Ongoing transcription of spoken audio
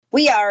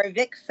We are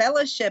VIC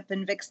Fellowship,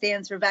 and VIC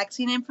stands for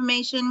Vaccine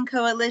Information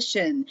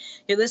Coalition.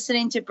 You're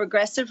listening to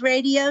Progressive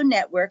Radio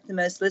Network, the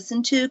most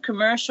listened to,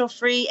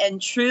 commercial-free,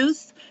 and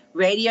truth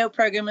radio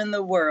program in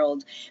the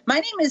world. My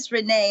name is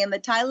Renee, and the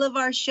title of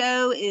our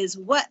show is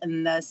What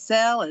in the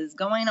Cell is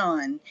Going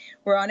On?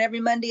 We're on every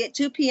Monday at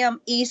 2 p.m.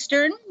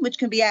 Eastern, which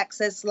can be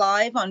accessed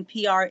live on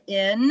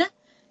prn.fm,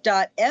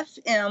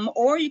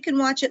 or you can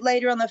watch it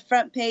later on the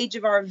front page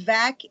of our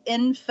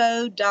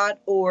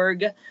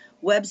vacinfo.org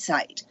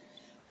website.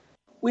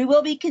 We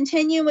will be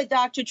continuing with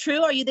Dr.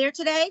 True. Are you there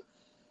today?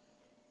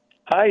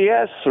 Hi,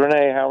 yes,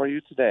 Renee. How are you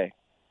today?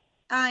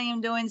 I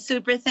am doing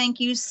super. Thank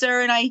you,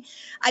 sir. And I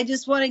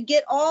just want to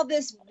get all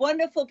this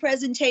wonderful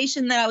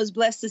presentation that I was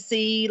blessed to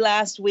see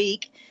last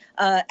week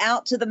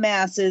out to the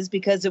masses,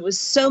 because it was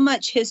so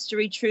much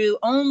history, True.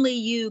 Only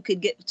you could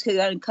get to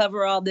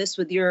uncover all this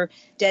with your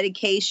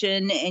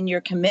dedication and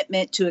your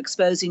commitment to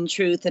exposing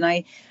truth. And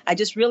I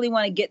just really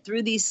want to get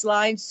through these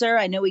slides, sir.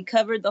 I know we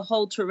covered the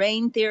whole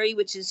terrain theory,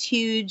 which is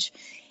huge.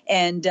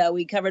 And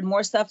we covered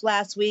more stuff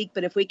last week.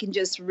 But if we can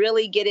just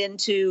really get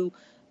into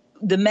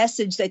the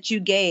message that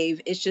you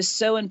gave, it's just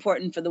so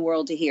important for the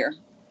world to hear.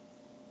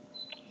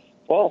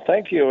 Well,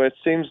 thank you. It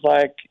seems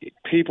like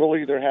people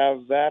either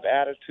have that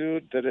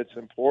attitude that it's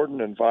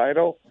important and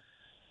vital,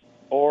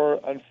 or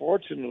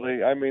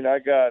unfortunately, I mean, I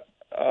got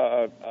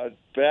a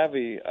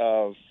bevy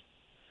of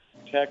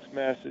text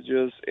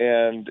messages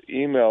and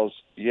emails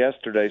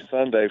yesterday,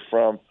 Sunday,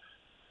 from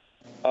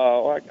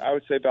I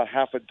would say about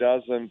half a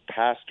dozen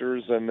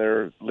pastors and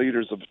their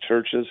leaders of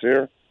churches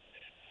here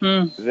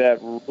that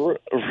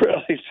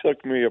really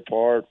took me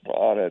apart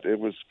on it.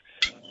 It's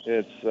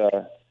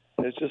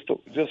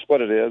just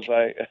what it is.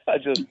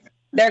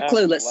 They're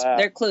clueless.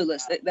 They're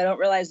clueless. They don't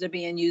realize they're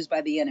being used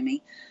by the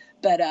enemy.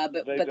 But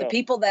the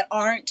people that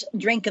aren't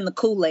drinking the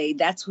Kool-Aid,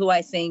 that's who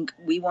I think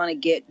we want to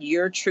get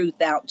your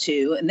truth out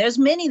to. And there's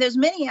many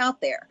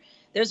out there.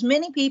 There's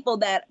many people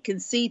that can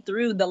see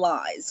through the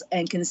lies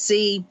and can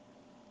see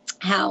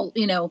how,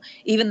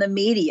 even the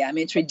media. I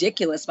mean, it's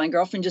ridiculous. My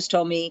girlfriend just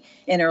told me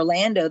in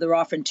Orlando, they're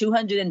offering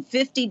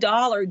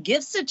 $250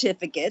 gift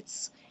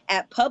certificates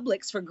at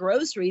Publix for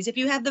groceries if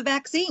you have the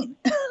vaccine.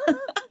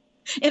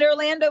 In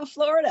Orlando,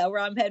 Florida,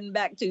 where I'm heading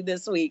back to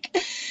this week.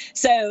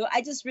 So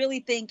I just really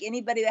think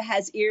anybody that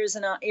has ears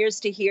to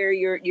hear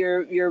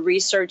your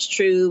research,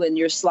 True, and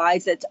your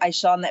slides that I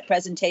saw in that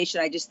presentation,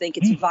 I just think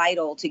it's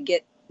vital to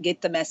get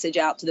the message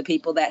out to the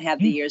people that have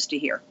the ears to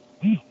hear.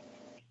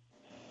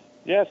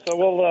 Yeah, so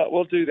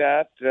we'll do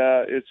that.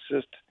 It's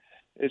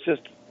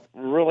just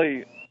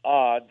really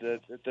odd that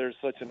there's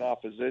such an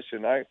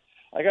opposition. I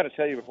got to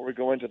tell you before we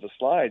go into the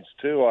slides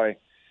too. I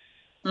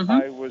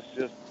was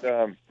just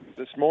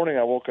this morning.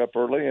 I woke up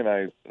early and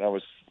I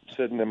was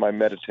sitting in my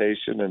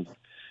meditation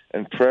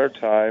and prayer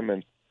time,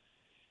 and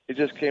it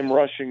just came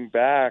rushing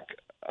back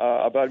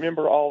about.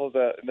 Remember all of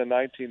in the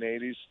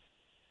 1980s,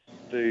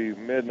 the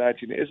mid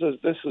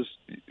 1980s. This is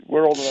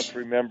we're old enough to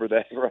remember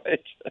that,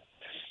 right?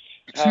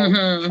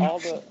 How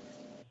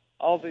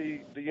all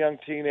the young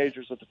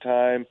teenagers at the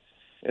time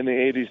in the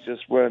 80s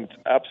just went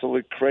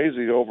absolutely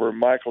crazy over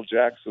Michael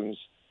Jackson's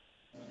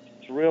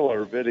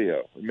Thriller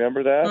video.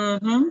 Remember that?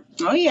 Mm-hmm.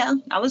 Oh yeah,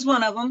 I was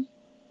one of them.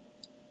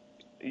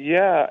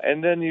 Yeah,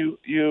 and then you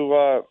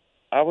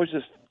I was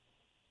just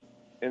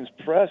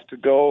impressed to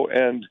go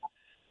and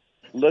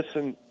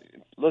listen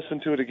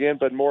to it again,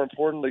 but more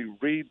importantly,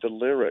 read the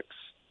lyrics.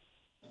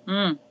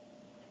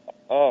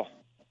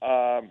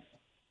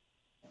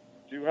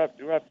 Do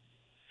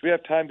we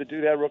have time to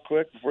do that real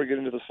quick before we get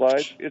into the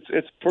slides?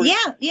 It's pretty.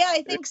 Yeah,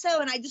 I think so.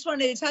 And I just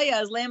wanted to tell you,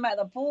 I was laying by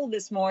the pool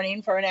this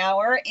morning for an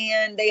hour,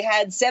 and they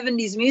had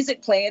 70s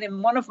music playing,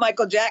 and one of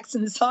Michael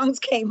Jackson's songs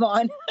came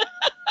on.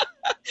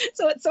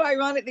 So it's so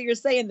ironic that you're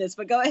saying this,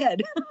 but go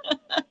ahead.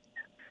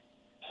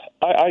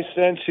 I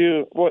sent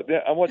you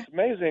what's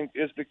amazing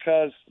is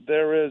because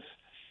there is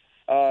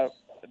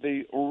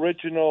the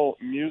original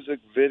music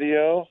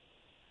video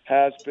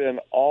has been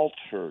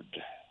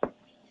altered.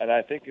 And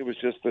I think it was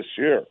just this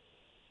year.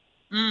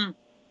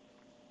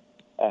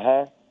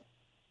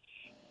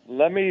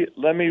 Let me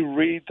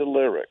read the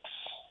lyrics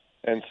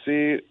and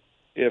see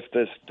if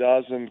this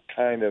doesn't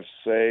kind of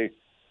say,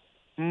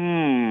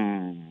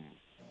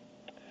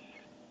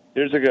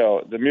 Here's a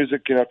go. The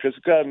music, because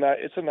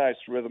it's a nice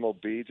rhythmal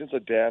beat. It's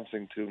a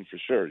dancing tune for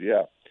sure,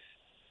 yeah.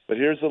 But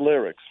here's the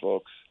lyrics,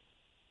 folks.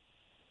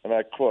 And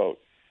I quote,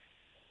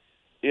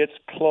 "It's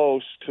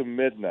close to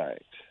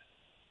midnight,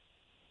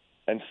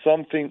 and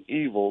something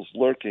evil's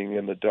lurking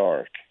in the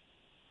dark.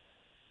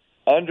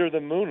 Under the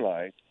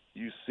moonlight,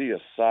 you see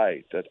a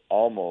sight that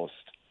almost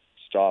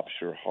stops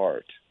your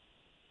heart.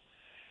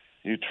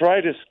 You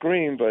try to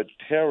scream, but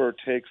terror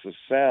takes a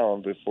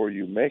sound before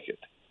you make it.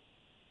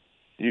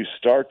 You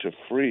start to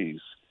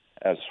freeze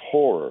as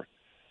horror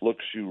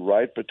looks you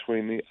right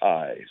between the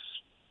eyes.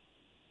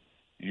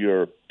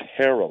 You're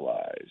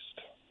paralyzed."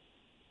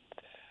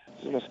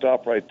 I'm going to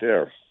stop right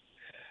there.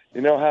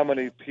 You know how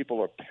many people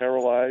are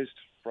paralyzed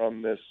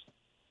from this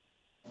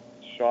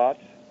shot?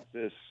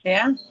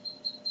 Yeah.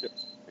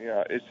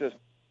 Yeah, it's just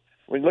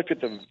when you look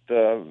at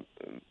the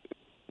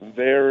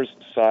VAERS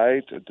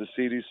site at the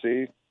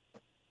CDC,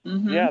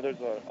 yeah,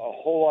 there's a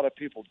whole lot of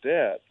people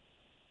dead,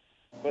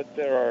 but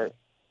there are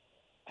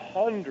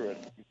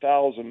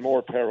 100,000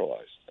 more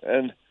paralyzed.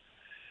 And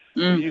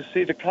you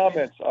see the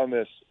comments on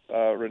this,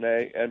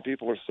 Renee, and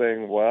people are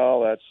saying,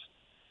 well, that's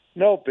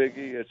no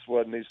biggie. It's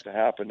what needs to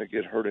happen to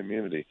get herd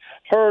immunity.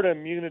 Herd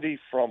immunity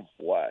from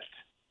what?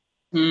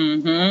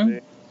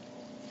 Okay.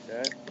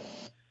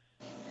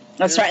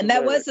 That's right. And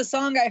that was the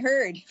song I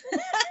heard.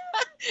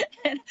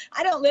 And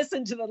I don't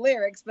listen to the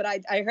lyrics, but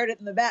I heard it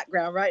in the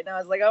background, right? And I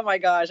was like, oh my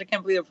gosh, I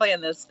can't believe they're playing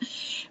this.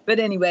 But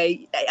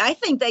anyway, I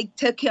think they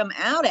took him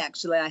out,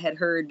 actually, I had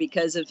heard,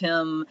 because of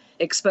him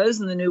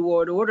exposing the New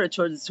World Order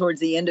towards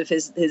the end of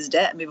his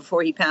death,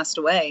 before he passed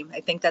away. I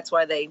think that's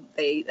why they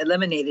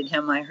eliminated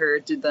him, I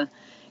heard, through the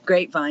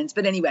grapevines.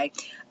 But anyway,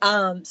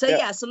 so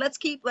let's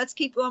keep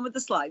going with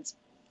the slides.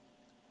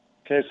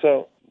 Okay,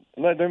 so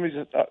let me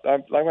just,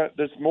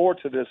 there's more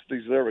to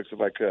these lyrics, if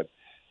I could.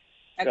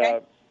 Okay.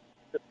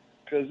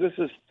 Because this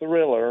is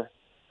Thriller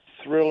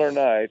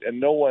Night, and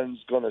no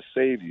one's going to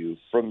save you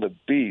from the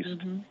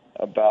beast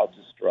about to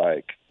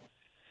strike.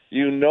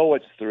 You know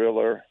it's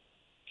Thriller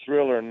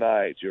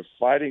Night. You're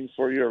fighting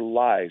for your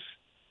life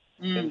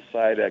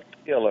inside a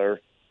killer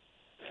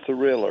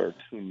thriller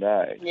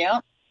tonight. Yeah.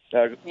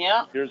 Now,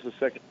 here's the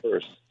second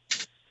verse.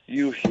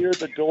 You hear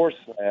the door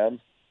slam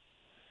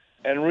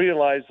and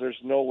realize there's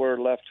nowhere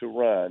left to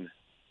run.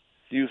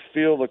 You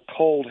feel the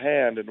cold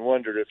hand and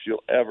wonder if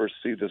you'll ever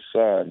see the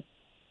sun.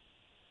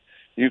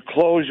 You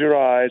close your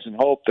eyes and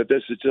hope that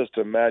this is just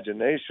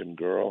imagination,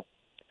 girl.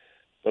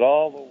 But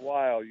all the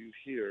while you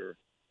hear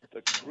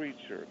the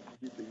creature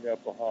creeping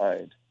up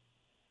behind.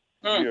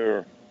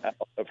 You're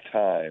out of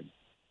time.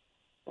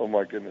 Oh,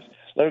 my goodness.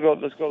 Let's go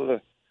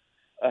to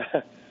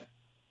the...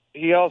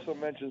 he also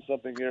mentioned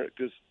something here,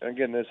 because,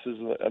 again, this is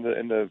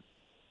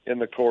in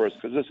the chorus,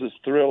 because this is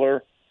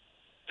Thriller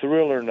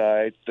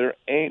Night. There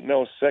ain't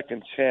no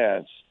second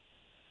chance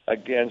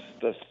against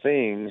the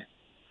thing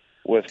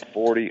with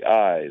 40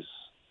 eyes.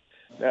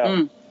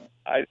 Now,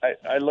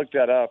 I looked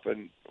that up,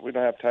 and we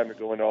don't have time to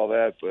go into all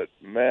that, but,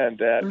 man,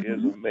 that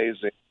is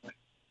amazing.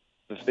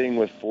 The thing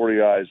with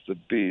 40 eyes, the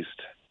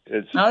beast.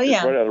 It's right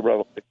out of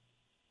Revelation.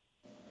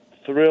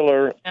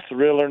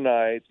 Thriller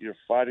Night, you're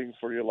fighting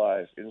for your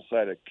life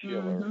inside a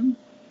killer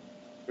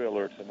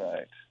thriller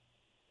tonight.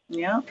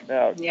 Yeah.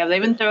 Now,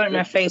 they've been throwing it in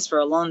our face for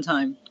a long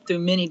time through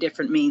many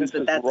different means,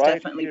 but that's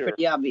definitely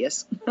pretty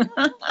obvious.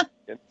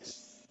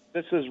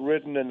 This is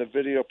written in the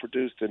video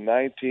produced in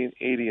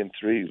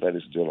 1983,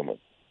 ladies and gentlemen.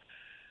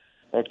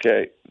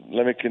 Okay,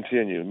 let me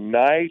continue.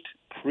 Night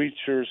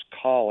creatures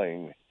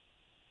calling.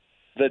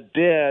 The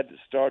dead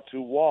start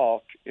to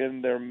walk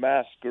in their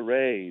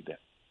masquerade.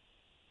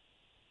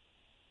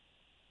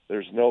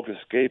 There's no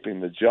escaping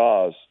the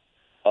jaws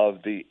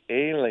of the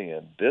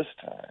alien this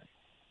time.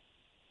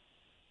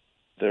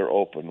 They're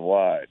open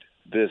wide.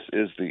 This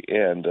is the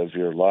end of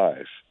your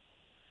life.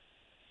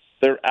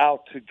 They're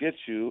out to get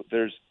you.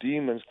 There's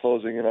demons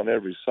closing in on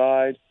every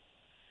side.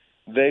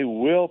 They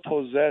will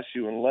possess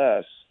you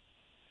unless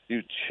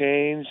you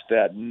change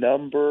that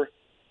number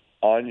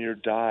on your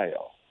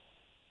dial.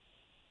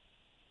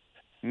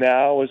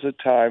 Now is the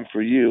time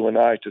for you and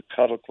I to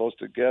cuddle close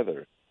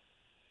together.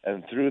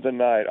 And through the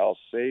night, I'll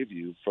save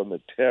you from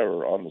the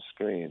terror on the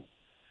screen.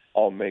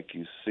 I'll make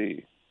you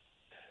see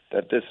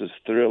that this is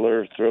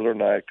Thriller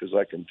Night, because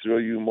I can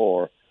thrill you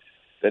more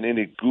than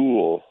any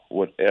ghoul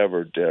would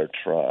ever dare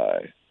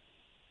try.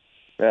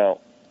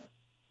 Now,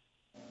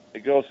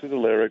 it goes through the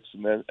lyrics,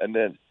 and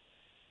then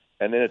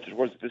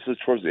this is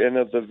towards the end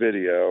of the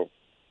video.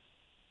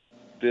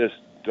 This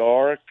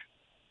dark,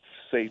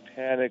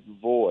 satanic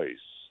voice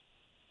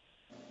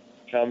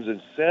comes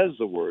and says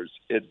the words.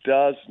 It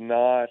does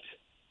not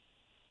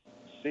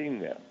sing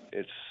them.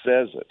 It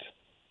says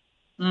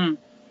it.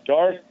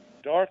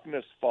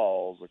 Darkness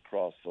falls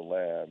across the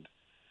land.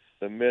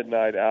 The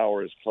midnight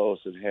hour is close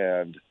at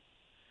hand.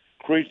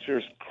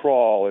 Creatures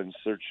crawl in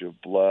search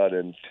of blood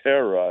and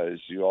terrorize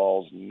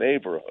y'all's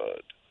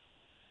neighborhood.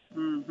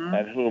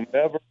 And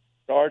whomever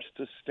starts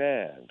to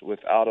stand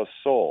without a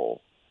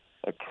soul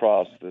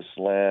across this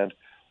land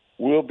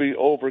will be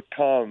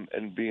overcome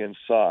and be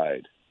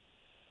inside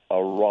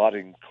a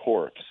rotting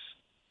corpse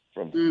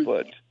from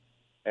foot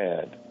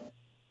and.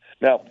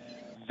 Now,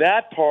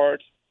 that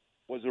part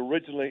was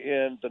originally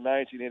in the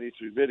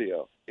 1983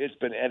 video. It's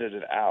been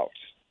edited out.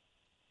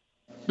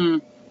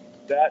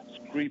 That's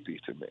creepy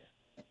to me.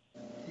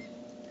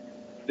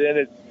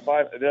 Then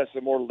that's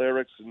some more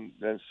lyrics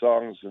and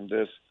songs and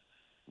this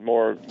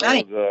more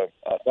the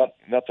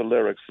not the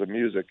lyrics, the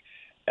music,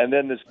 and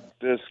then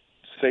this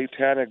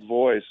satanic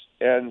voice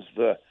ends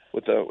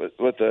with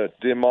a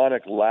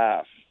demonic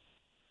laugh.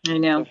 I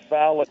know.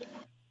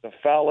 The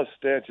foulest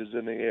stench is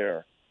in the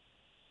air.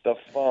 The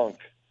funk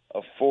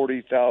of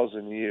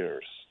 40,000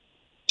 years.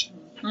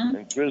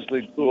 And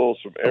grisly ghouls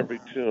from every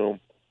tomb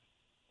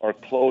are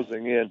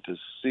closing in to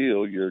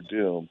seal your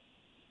doom.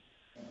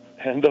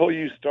 And though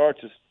you fight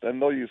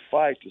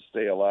to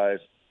stay alive,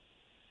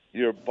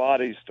 your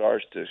body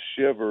starts to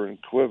shiver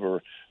and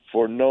quiver,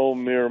 for no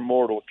mere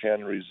mortal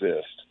can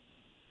resist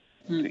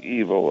the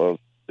evil of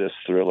this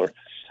thriller.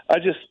 I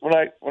just when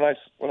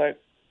I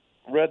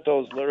read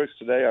those lyrics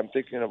today, I'm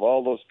thinking of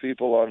all those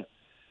people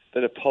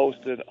that have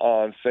posted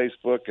on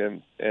Facebook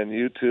and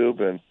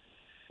YouTube and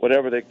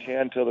whatever they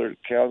can till their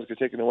accounts get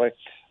taken away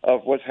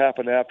of what's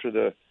happened after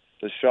the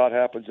shot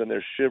happens, and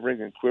they're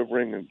shivering and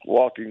quivering and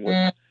walking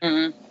with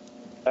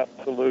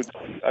absolute.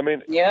 I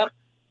mean, yep.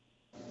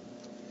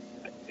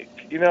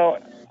 You know,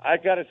 I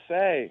got to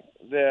say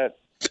that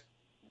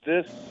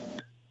this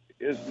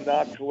is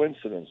not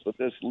coincidence. That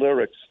this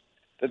lyrics,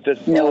 that this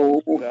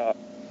song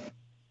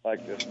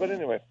like this. But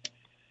anyway,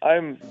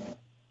 I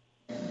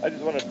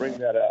just want to bring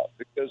that out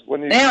because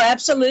when you... No,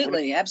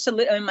 absolutely.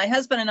 Absolutely. I mean, my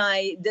husband and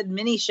I did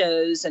mini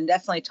shows and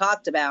definitely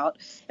talked about,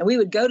 and we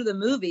would go to the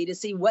movie to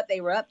see what they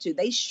were up to.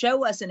 They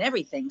show us in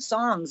everything,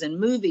 songs and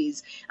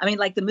movies. I mean,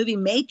 like the movie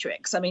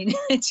Matrix. I mean,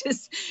 it's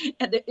just,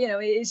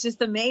 it's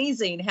just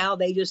amazing how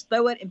they just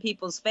throw it in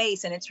people's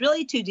face. And it's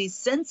really to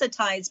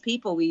desensitize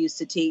people, we used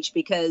to teach,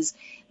 because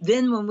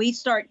then when we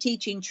start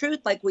teaching truth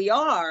like we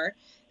are,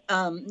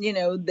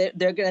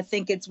 they're going to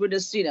think we're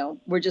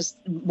just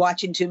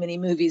watching too many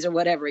movies or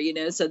whatever,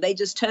 so they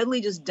just totally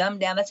just dumb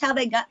down. That's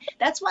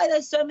why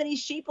there's so many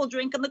sheeple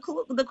drinking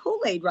the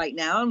Kool-Aid right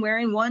now and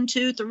wearing 1,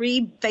 2,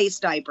 3 face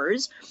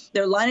diapers.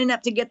 They're lining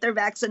up to get their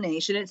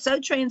vaccination. It's so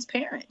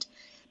transparent.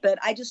 But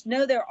I just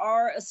know there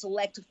are a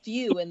select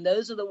few, and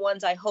those are the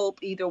ones I hope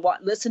either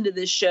listen to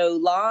this show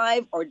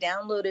live or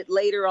download it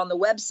later on the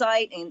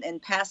website and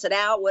pass it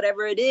out,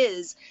 whatever it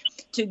is,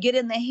 to get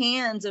in the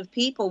hands of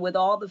people with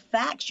all the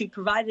facts you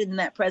provided in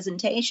that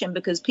presentation,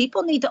 because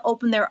people need to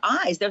open their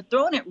eyes. They're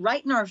throwing it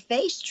right in our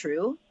face,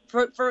 True,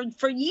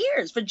 for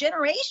years, for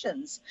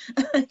generations.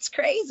 It's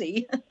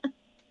crazy.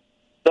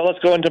 So let's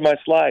go into my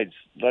slides.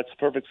 That's a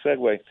perfect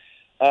segue.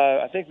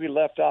 I think we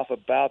left off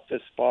about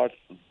this spot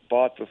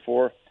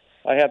before.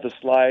 I have the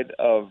slide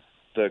of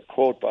the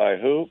quote by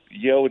who?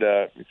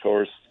 Yoda, of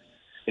course.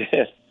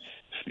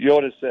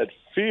 Yoda said,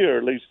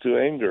 "Fear leads to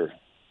anger.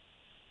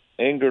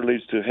 Anger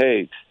leads to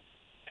hate.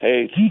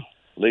 Hate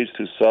leads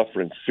to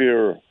suffering.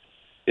 Fear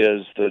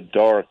is the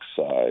dark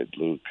side,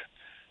 Luke."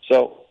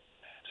 So,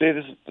 see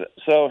this.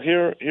 So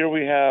here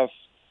we have.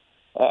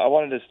 I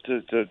wanted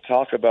to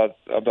talk about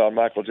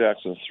Michael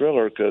Jackson's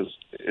Thriller because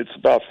it's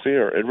about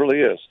fear. It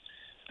really is.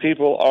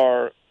 People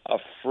are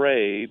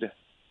afraid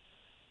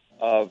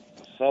of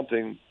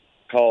something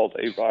called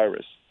a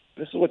virus.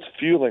 This is what's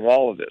fueling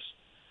all of this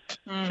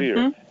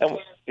fear. And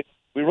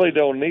we really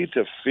don't need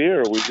to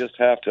fear. We just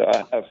have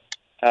to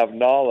have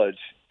knowledge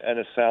and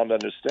a sound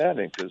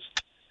understanding. Because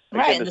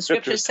right, and the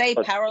scriptures say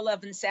power,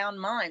 love, and sound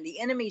mind.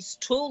 The enemy's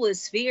tool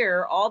is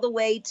fear, all the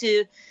way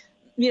to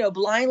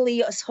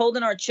blindly us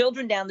holding our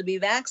children down to be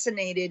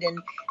vaccinated and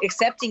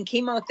accepting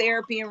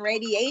chemotherapy and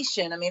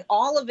radiation. I mean,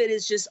 all of it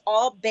is just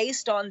all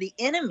based on the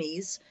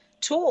enemy's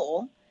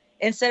tool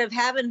instead of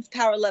having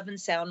power, love, and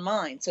sound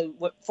mind. So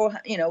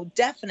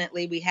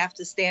definitely we have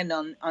to stand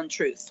on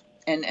truth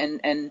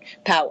and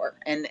power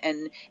and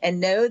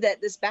know that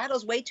this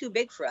battle's way too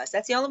big for us.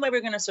 That's the only way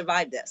we're going to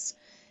survive this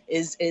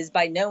is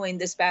by knowing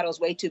this battle's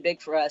way too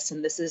big for us.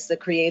 And this is the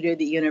creator of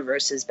the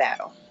universe's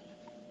battle.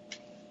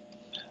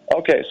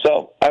 Okay,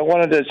 so I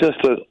wanted to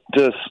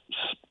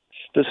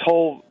this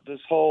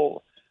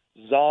whole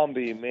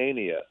zombie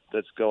mania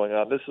that's going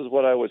on. This is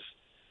what I was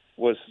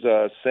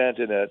sent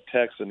in a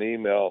text and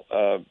email,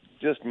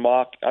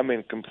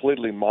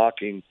 completely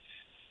mocking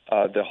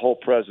the whole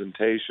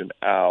presentation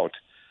out.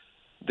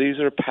 These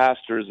are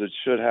pastors that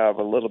should have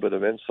a little bit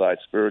of insight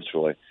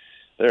spiritually.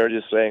 They're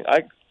just saying,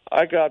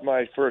 I got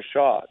my first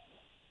shot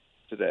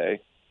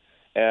today,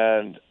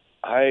 and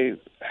I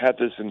had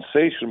this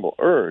insatiable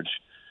urge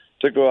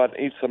to go out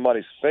and eat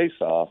somebody's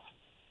face off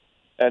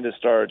and to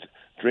start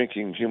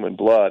drinking human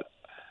blood.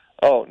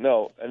 Oh,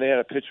 no. And they had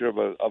a picture of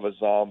a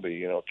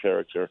zombie,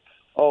 character.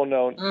 Oh,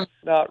 no,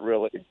 not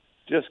really.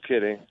 Just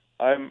kidding.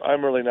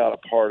 I'm really not a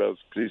part of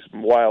these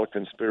wild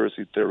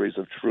conspiracy theories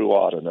of True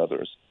Odd and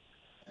others.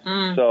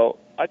 So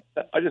I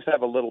just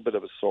have a little bit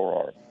of a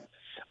sore arm.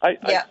 I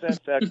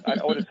sent that.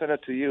 I would have sent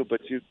it to you,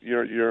 but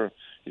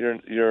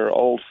your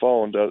old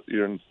phone,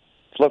 your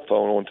flip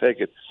phone, won't take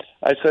it.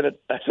 I sent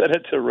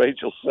it to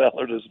Rachel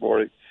Seller this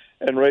morning,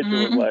 and Rachel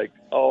was like,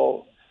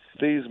 "Oh,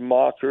 these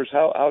mockers!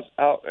 How?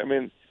 I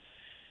mean,"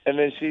 and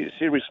then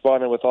she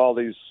responded with all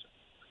these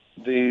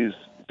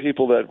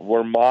people that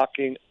were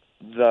mocking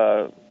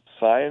the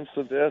science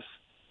of this,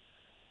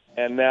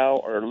 and now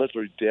are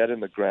literally dead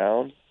in the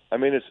ground. I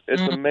mean,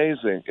 it's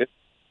amazing.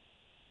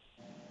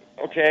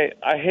 Okay,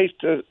 I hate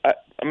to,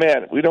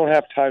 man. We don't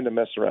have time to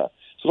mess around.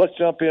 So let's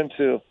jump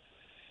into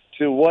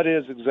what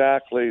is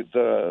exactly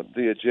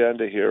the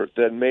agenda here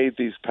that made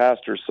these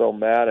pastors so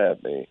mad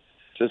at me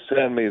to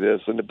send me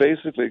this, and to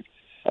basically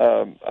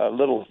a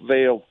little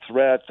veiled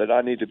threat that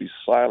I need to be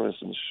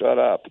silenced and shut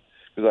up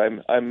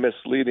because I'm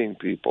misleading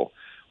people.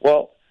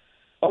 Well,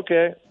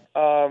 okay,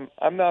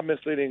 I'm not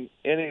misleading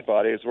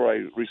anybody. Is where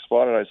I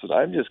responded. I said,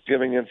 I'm just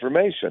giving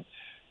information.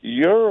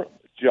 You're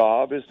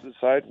job is to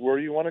decide where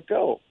you want to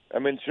go. I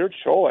mean, it's your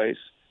choice.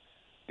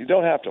 You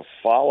don't have to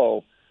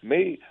follow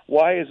me.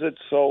 Why is it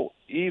so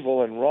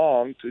evil and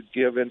wrong to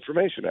give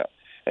information out?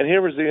 And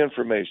here is the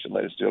information,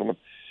 ladies and gentlemen.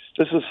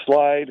 This is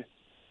slide,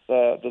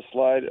 the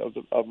slide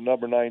of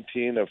number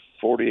 19 of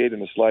 48 in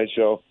the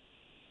slideshow.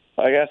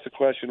 I asked the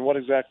question, what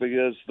exactly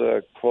is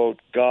the, quote,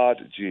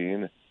 God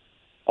gene,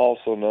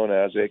 also known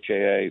as,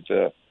 a.k.a.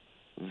 the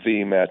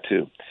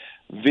VMAT2?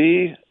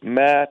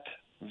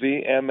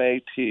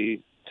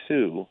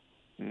 VMAT2,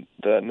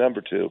 the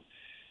number 2,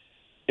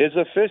 is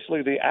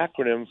officially the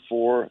acronym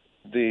for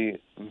the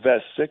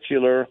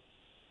vesicular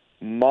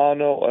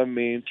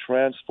monoamine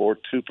transport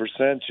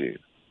 2% gene.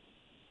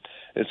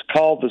 It's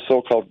called the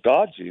so-called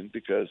God gene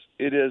because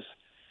it is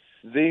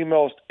the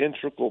most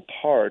integral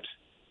part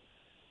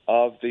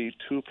of the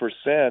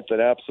 2% that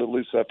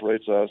absolutely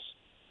separates us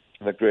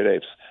from the great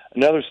apes.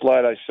 Another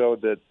slide I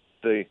showed that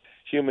the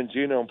Human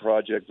Genome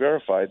Project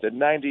verified that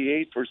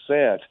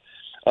 98%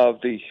 of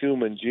the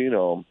human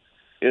genome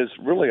is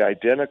really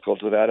identical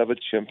to that of a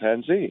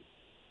chimpanzee.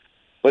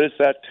 But it's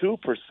that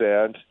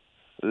 2%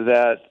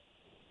 that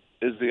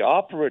is the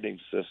operating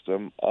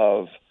system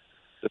of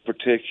the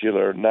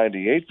particular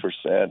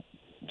 98%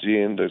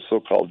 gene, the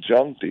so-called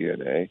junk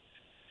DNA,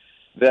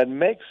 that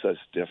makes us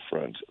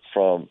different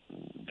from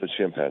the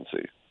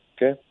chimpanzee.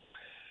 Okay?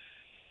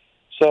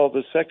 So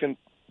the second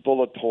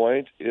bullet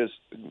point is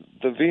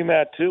the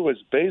VMAT2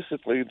 is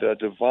basically the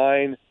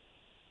divine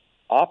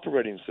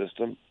operating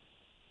system,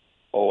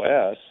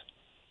 OS,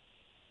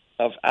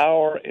 of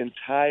our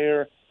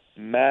entire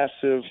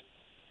massive,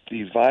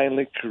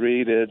 divinely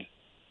created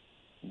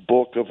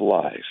book of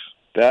life.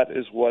 That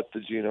is what the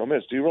genome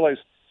is. Do you realize,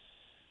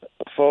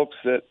 folks,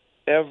 that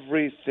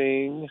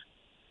everything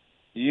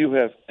you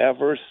have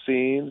ever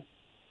seen,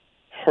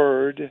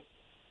 heard,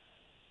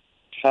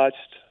 touched,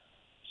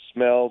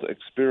 smelled,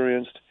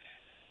 experienced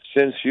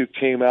since you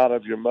came out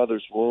of your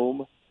mother's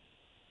womb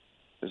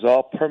is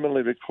all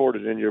permanently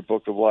recorded in your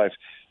book of life,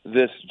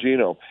 this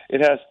genome.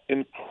 It has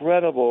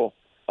incredible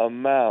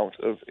amount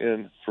of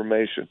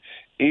information.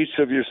 Each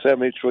of your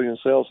 70 trillion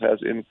cells has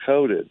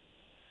encoded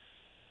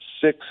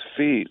 6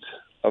 feet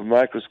of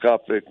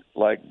microscopic,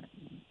 like,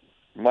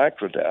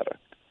 microdata.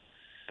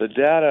 The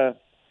data,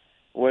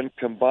 when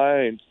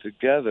combined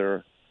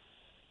together,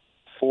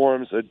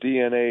 forms a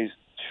DNA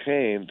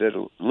chain that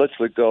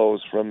literally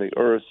goes from the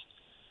Earth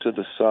to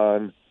the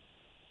Sun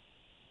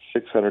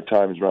 600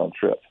 times round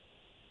trip.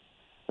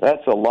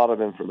 That's a lot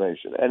of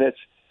information. And it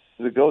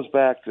goes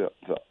back to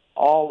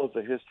all of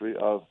the history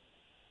of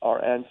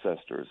our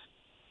ancestors,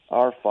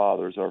 our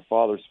fathers'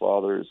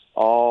 fathers,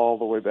 all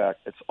the way back.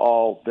 It's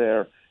all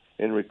there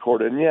and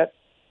recorded. And yet,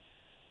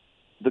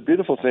 the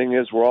beautiful thing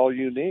is we're all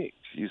unique.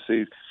 You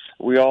see,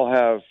 we all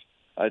have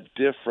a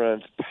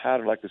different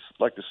pattern, like a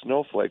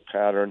snowflake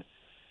pattern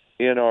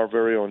in our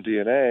very own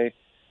DNA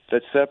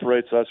that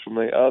separates us from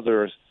the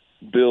other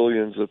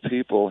billions of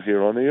people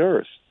here on the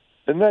Earth.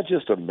 Isn't that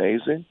just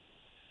amazing?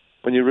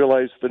 When you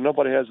realize that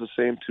nobody has the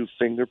same 2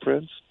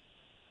 fingerprints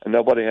and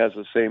nobody has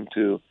the same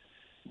 2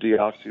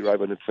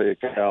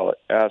 deoxyribonucleic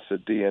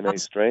acid DNA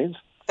strains.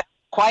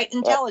 Quite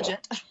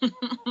intelligent.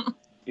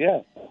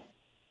 Yeah.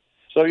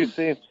 So you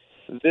see,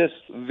 this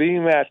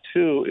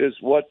VMAT2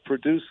 is what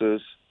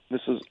produces.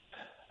 This is.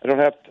 I don't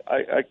have.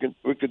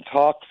 We could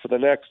talk for the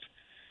next,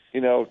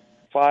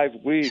 5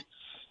 weeks,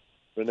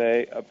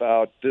 Renee,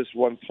 about this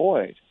one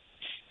point,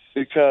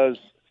 because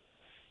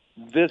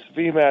this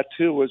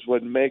VMAT2 is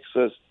what makes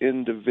us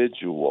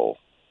individual.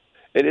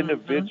 It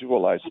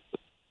individualizes us,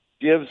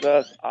 gives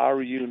us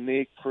our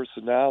unique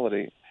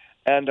personality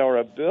and our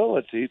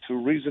ability to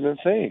reason and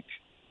think.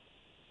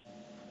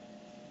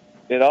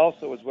 It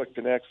also is what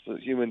connects the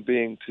human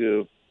being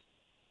to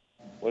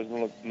what is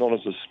known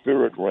as the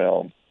spirit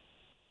realm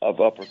of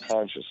upper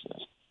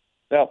consciousness.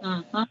 Now,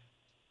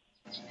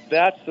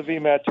 that's the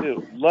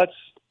VMAT2.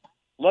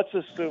 Let's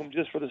assume,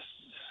 just for the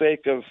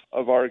sake of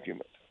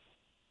argument,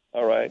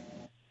 all right,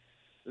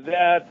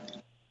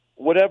 that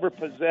whatever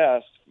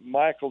possessed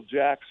Michael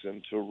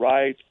Jackson to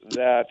write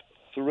that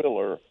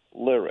Thriller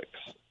lyrics,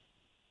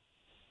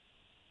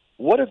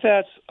 what if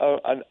that's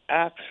an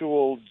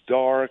actual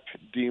dark,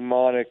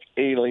 demonic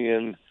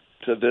alien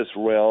to this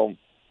realm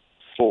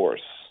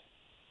force?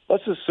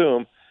 Let's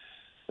assume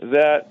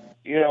that,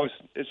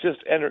 it's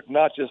just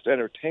not just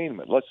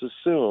entertainment. Let's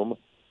assume,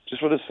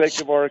 just for the sake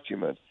of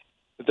argument,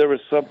 that there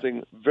is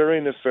something very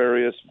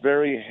nefarious,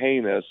 very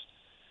heinous,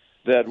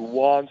 that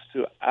wants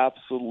to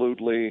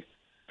absolutely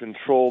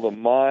control the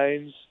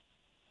minds,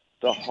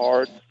 the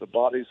hearts, the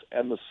bodies,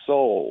 and the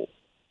soul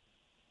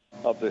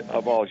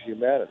of all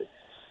humanity.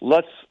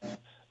 Let's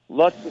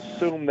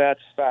assume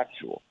that's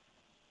factual.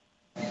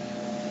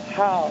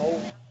 How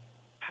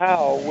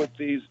would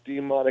these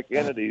demonic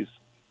entities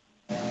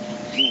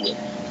do it?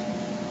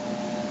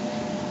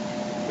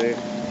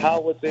 How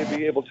would they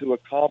be able to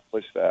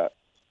accomplish that?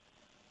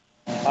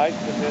 I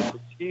submit the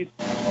key to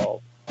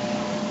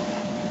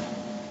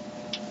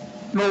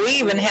Well, we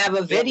even have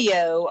a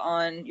video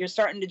on. You're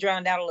starting to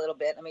drown out a little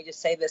bit. Let me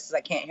just say this, as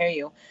I can't hear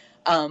you.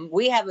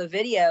 We have a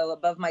video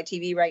above my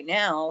TV right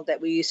now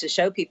that we used to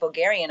show people,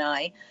 Gary and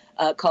I,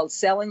 called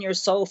Selling Your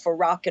Soul for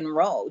Rock and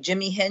Roll.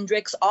 Jimi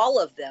Hendrix, all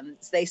of them,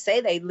 they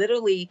say they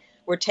literally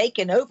were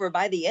taken over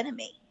by the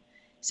enemy.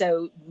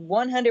 So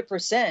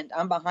 100%,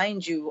 I'm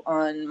behind you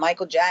on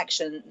Michael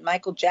Jackson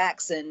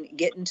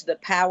getting to the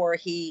power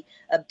he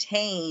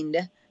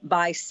obtained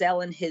by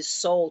selling his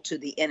soul to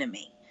the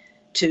enemy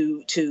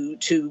to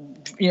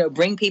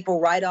bring people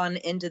right on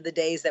into the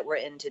days that we're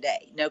in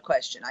today. No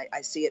question.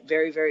 I see it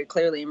very, very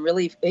clearly. And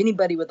really,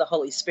 anybody with the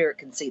Holy Spirit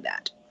can see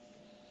that.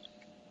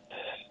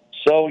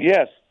 So,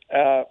 yes,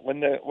 when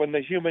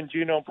the Human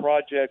Genome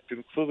Project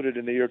concluded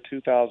in the year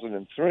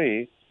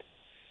 2003,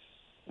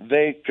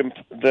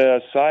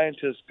 the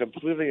scientists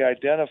completely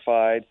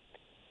identified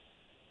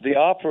the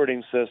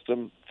operating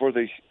system for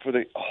the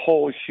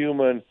whole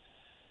human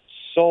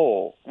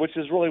soul, which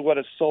is really what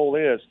a soul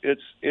is.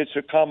 It's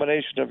a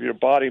combination of your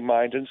body,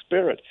 mind, and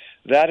spirit.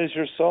 That is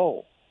your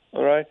soul.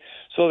 All right.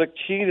 So the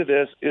key to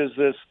this is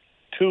this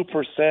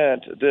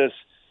 2%, this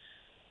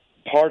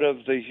part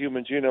of the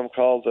human genome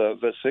called the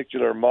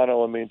vesicular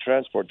monoamine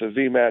transport, the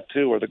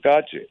VMAT2 or the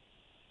God gene.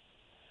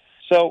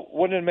 So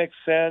wouldn't it make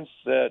sense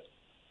that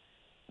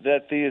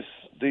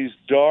these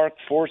dark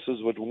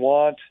forces would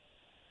want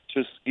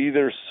to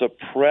either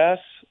suppress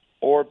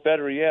or,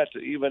 better yet, to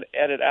even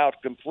edit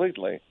out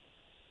completely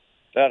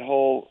that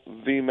whole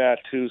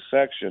VMAT2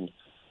 section?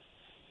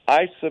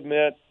 I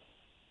submit,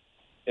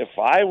 if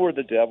I were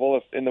the devil,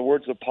 if, in the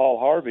words of Paul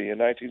Harvey in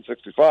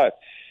 1965,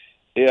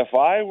 if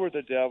I were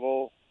the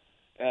devil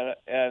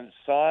and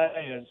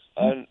science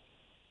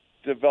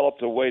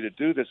developed a way to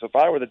do this, if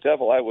I were the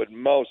devil, I would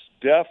most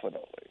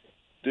definitely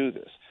do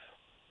this.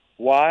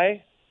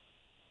 Why?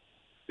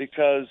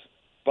 Because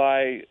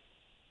by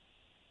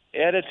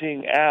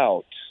editing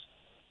out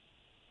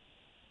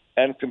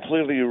and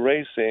completely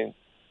erasing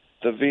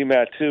the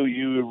VMAT2,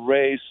 you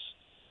erase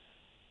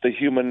the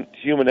human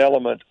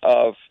element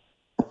of,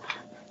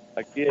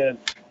 again,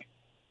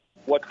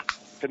 what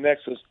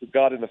connects us to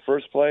God in the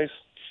first place,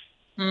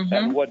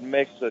 and what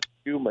makes us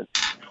human.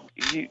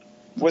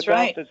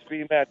 Without this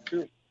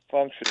VMAT2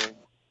 functioning,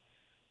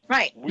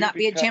 not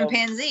be a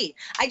chimpanzee.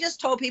 I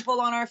just told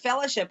people on our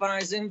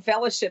Zoom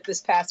fellowship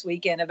this past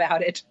weekend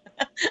about it,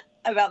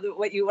 about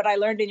what I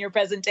learned in your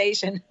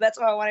presentation. That's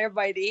why I want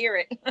everybody to hear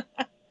it.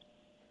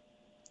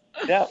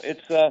 Yeah,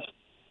 it's.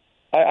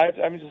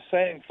 I'm just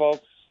saying,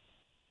 folks,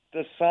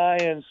 the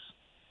science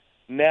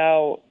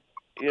now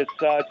is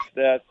such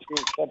that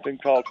through something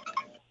called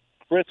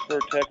CRISPR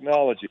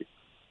technology,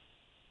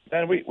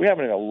 and we're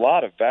having a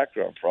lot of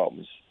background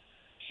problems.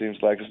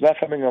 Seems like it's not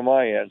coming on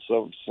my end,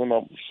 so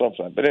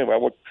sometimes. But anyway,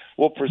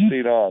 we'll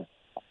proceed on.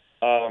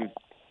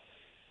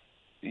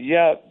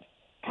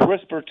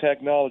 CRISPR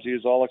technology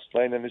is all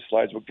explained in these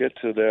slides. We'll get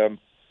to them.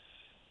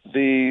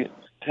 The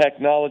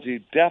technology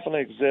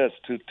definitely exists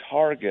to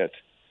target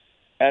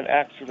and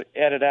actually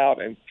edit out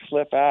and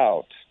clip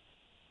out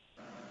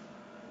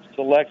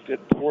selected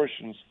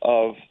portions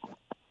of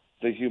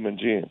the human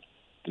gene,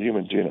 the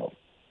human genome.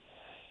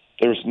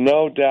 There's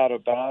no doubt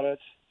about it.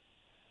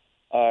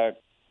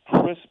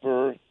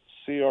 CRISPR,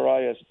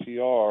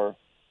 CRISPR,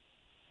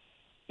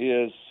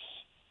 is,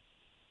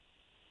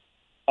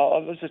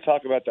 let's just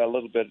talk about that a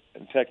little bit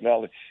in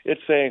technology.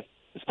 It's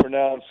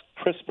pronounced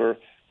CRISPR,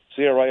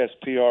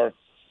 CRISPR.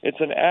 It's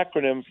an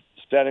acronym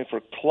standing for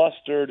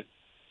Clustered,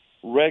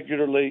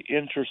 Regularly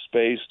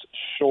Interspaced,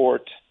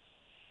 Short,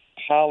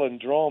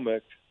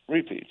 Palindromic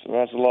Repeats. And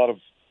that's kind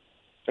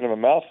of a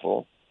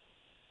mouthful.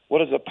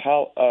 What is a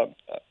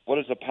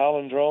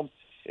palindrome?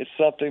 It's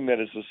something that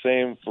is the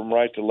same from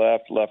right to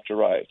left, left to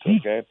right,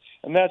 okay?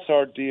 And that's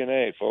our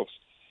DNA, folks.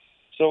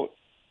 So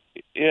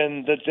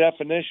in the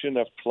definition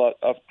of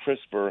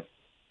CRISPR,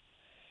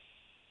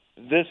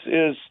 this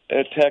is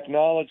a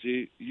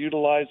technology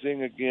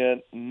utilizing,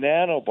 again,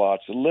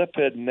 nanobots,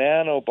 lipid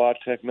nanobot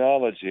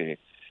technology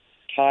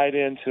tied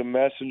into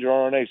messenger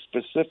RNA,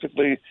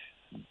 specifically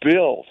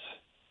built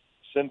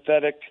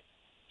synthetic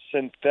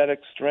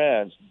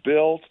strands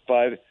built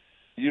by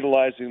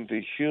utilizing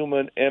the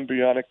human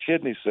embryonic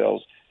kidney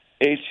cells,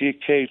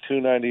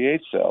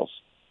 HEK298 cells,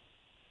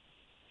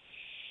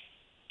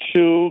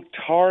 to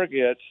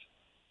target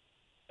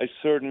a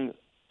certain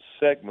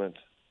segment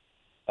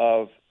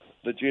of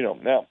the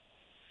genome. Now,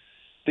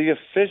 the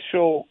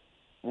official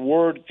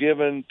word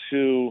given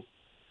to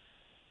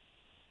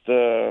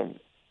the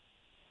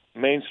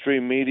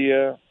mainstream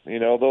media,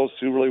 those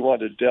who really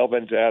want to delve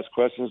in to ask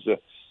questions,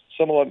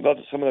 some of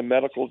the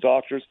medical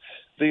doctors,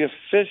 the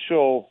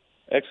official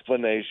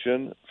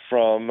explanation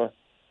from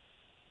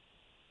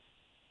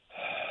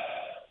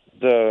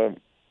the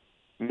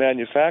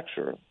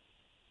manufacturer,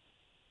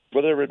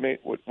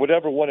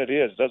 whatever one it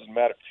is, doesn't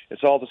matter.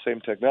 It's all the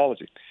same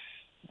technology.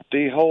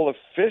 The whole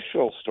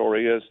official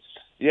story is,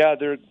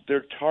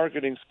 they're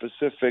targeting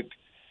specific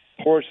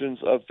portions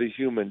of the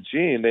human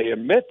gene. They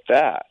admit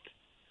that,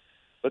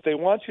 but they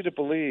want you to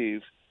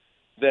believe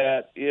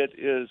that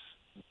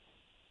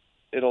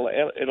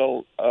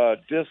it'll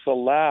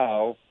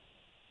disallow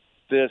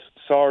this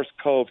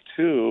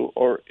SARS-CoV-2,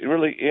 or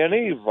really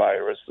any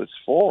virus that's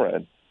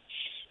foreign,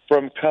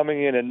 from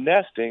coming in and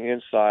nesting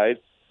inside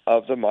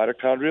of the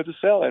mitochondria of the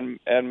cell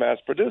and mass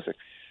producing.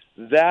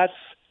 That's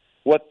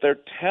what they're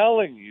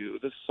telling you,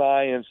 the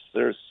science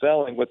they're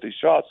selling, what these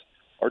shots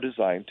are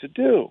designed to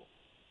do.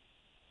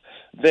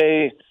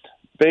 They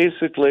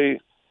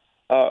basically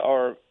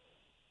are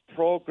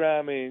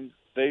programming,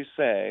 they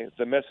say,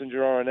 the messenger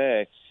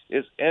RNA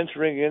is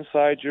entering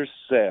inside your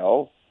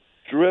cell,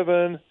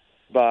 driven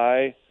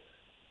by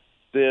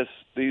these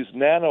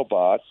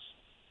nanobots,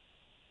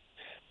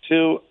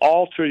 to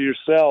alter your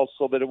cell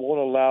so that it won't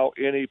allow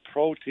any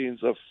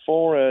proteins of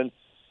foreign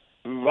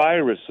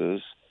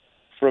viruses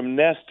from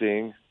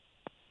nesting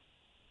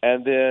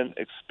and then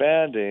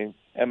expanding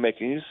and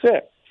making you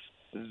sick.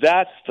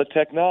 That's the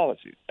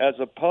technology, as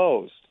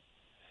opposed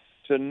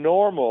to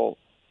normal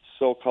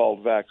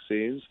so-called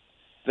vaccines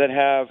that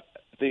have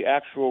the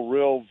actual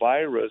real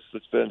virus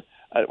that's been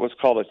what's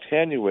called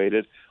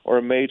attenuated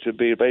or made to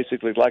be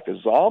basically like a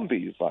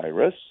zombie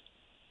virus.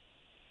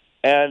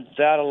 And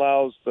that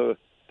allows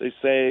they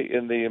say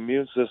in the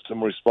immune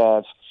system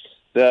response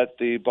that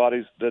the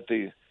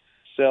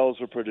cells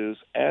will produce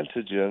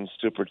antigens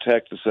to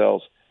protect the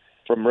cells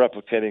from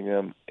replicating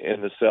them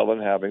in the cell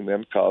and having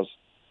them cause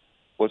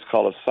what's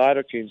called a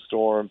cytokine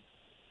storm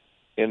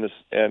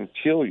and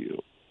kill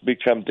you,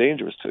 become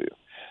dangerous to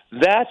you.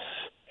 That's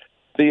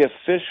the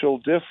official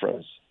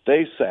difference,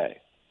 they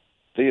say.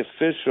 The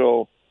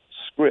official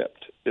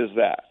script is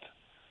that.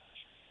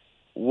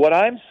 What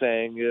I'm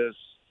saying is,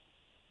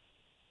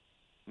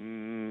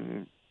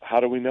 how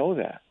do we know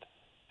that?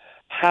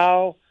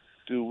 How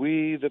do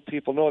we, the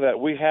people, know that?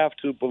 We have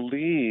to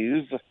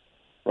believe,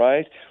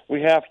 right?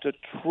 We have to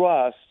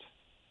trust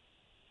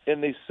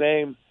in these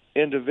same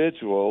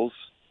individuals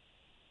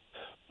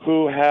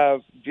who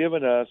have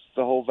given us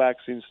the whole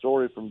vaccine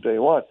story from day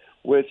one,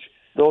 which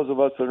those of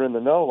us that are in the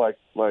know,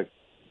 like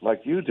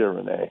you, dear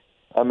Renee,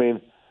 I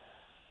mean,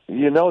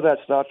 you know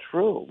that's not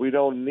true. We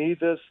don't need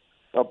this.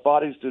 Our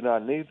bodies do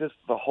not need this.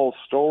 The whole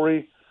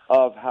story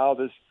of how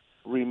this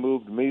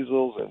removed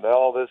measles and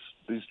all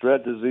these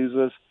dread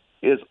diseases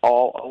is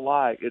all a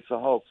lie. It's a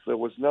hoax. There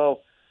was no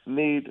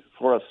need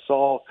for a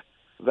Salk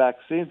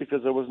vaccine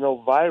because there was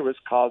no virus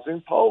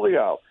causing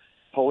polio.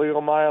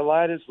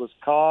 Poliomyelitis was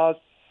caused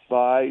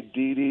by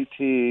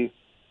DDT,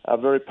 a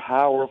very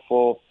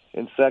powerful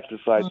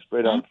insecticide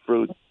sprayed on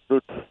fruit.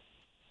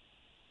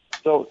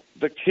 So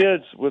the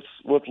kids with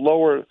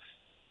lower,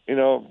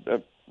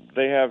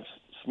 they have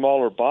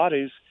smaller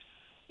bodies,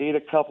 eat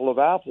a couple of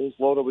apples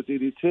loaded with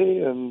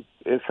DDT, and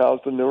it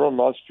caused a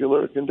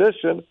neuromuscular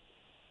condition,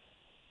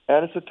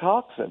 and it's a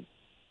toxin.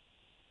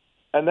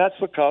 And that's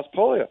what caused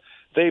polio.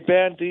 They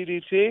banned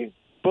DDT,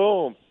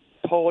 boom,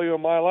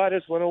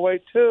 poliomyelitis went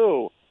away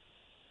too.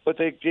 But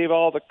they gave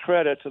all the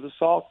credit to the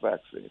Salk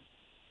vaccine.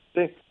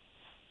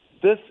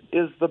 This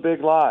is the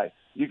big lie.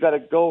 You got to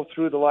go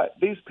through the lie.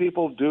 These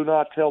people do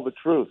not tell the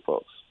truth,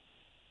 folks.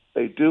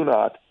 They do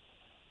not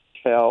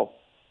tell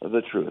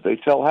the truth. They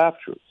tell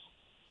half-truths.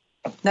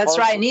 That's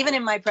right. And even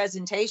in my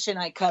presentation,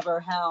 I cover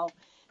how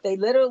they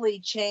literally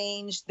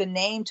changed the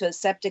name to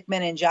septic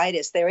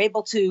meningitis. They're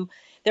able to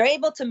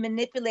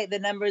manipulate the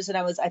numbers. And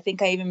I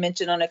think I even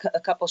mentioned on a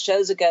couple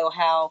shows ago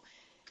how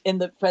in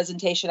the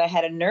presentation I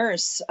had a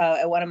nurse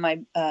at one of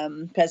my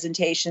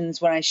presentations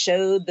when I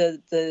showed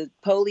the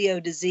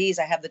polio disease.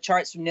 I have the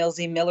charts from Neil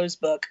Z. Miller's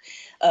book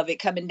of it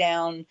coming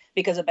down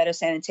because of better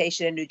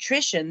sanitation and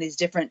nutrition, these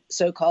different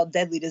so-called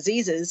deadly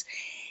diseases.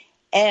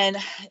 And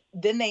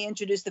then they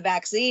introduce the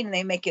vaccine and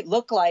they make it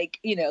look like,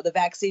 the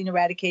vaccine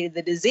eradicated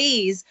the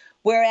disease.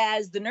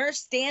 Whereas the nurse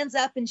stands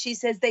up and she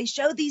says they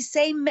show these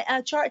same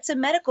charts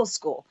in medical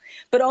school,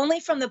 but only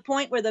from the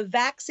point where the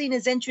vaccine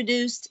is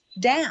introduced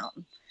down.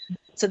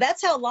 So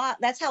that's how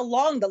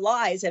long the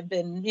lies have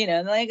been,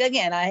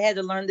 again, I had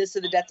to learn this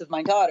to the death of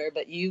my daughter,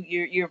 but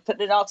you're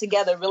putting it all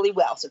together really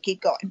well. So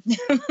keep going.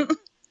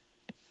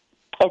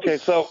 Okay.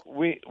 So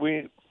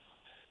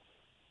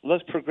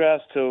let's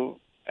progress to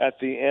at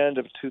the end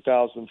of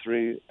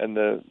 2003 and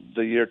the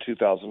year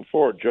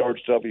 2004,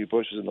 George W.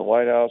 Bush is in the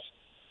White House.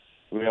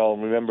 We all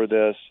remember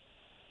this.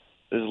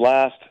 The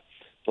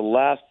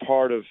last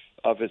part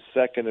of his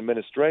second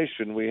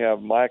administration, we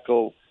have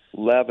Michael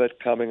Levitt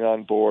coming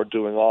on board,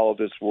 doing all of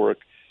this work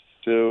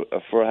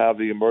for have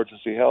the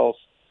Emergency Health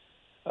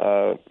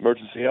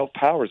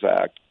Powers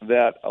Act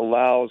that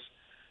allows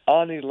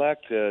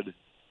unelected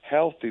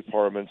health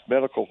departments,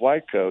 medical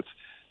white coats,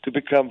 to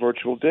become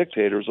virtual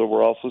dictators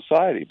over all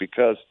society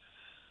because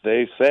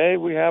they say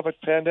we have a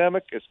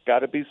pandemic. It's got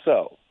to be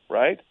so,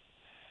 right?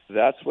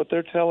 That's what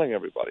they're telling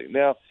everybody.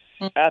 Now,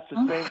 at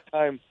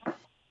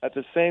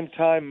the same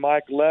time,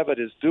 Mike Levitt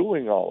is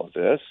doing all of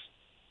this.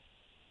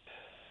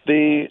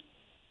 The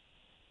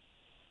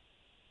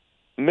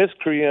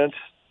miscreant,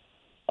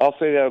 I'll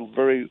say that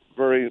very,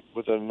 very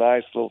with a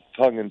nice little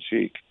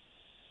tongue-in-cheek,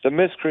 the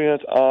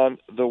miscreant on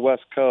the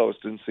West Coast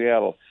in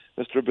Seattle,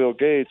 Mr. Bill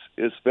Gates,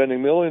 is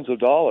spending millions of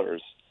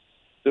dollars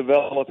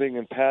developing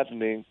and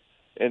patenting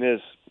in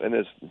his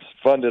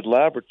funded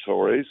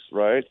laboratories,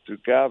 right, through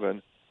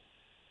Gavin,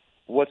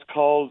 what's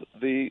called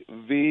the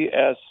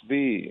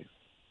VSV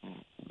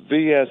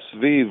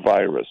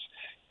virus.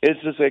 This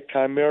is a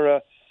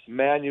chimera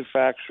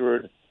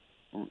manufactured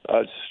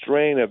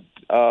strain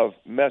of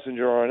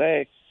messenger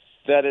RNA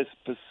that is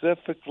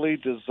specifically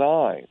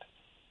designed,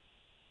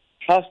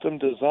 custom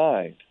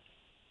designed,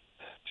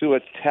 to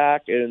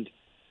attack and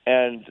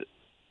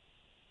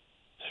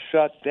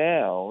shut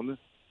down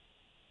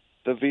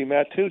the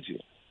VMAT2 gene.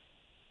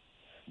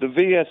 The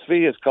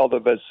VSV is called the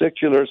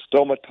vesicular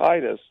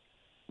stomatitis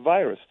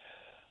virus.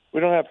 We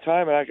don't have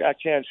time, and I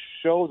can't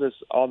show this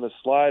on the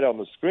slide on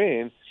the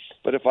screen,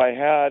 but if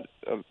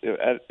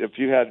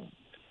you had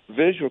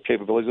visual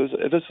capabilities,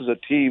 this is a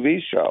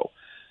TV show,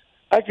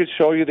 I could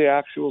show you the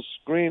actual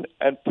screen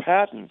and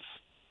patents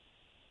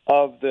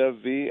of the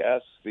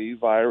VSV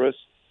virus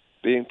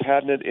being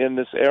patented in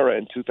this era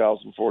in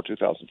 2004,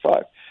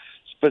 2005,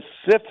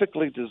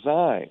 specifically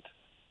designed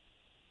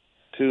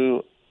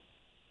to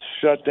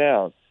shut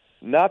down,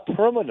 not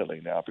permanently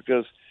now,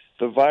 because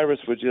the virus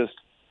would just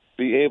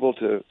be able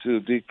to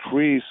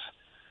decrease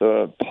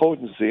the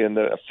potency and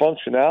the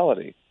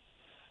functionality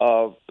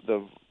of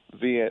the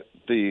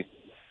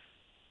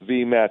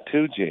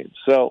VMAT2 gene.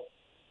 So,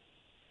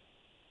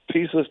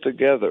 pieces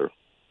together.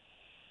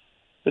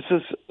 This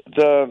is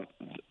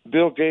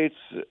Bill Gates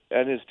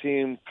and his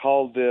team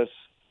called this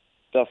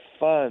the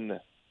fun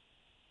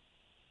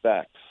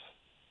vax.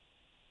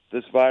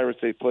 This virus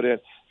they put in,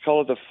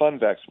 call it the fun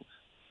vax.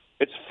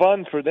 It's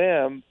fun for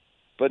them,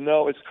 but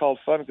no, it's called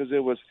fun because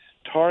it was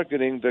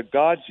targeting the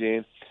God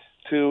gene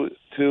to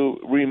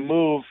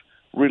remove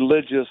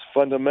religious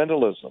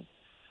fundamentalism,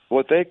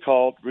 what they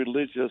called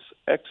religious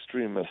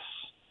extremists.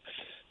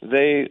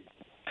 They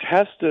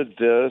tested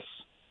this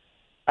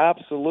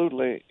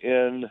absolutely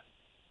in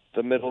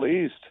the Middle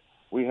East.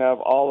 We have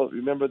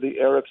remember the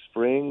Arab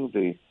Spring,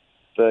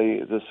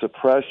 the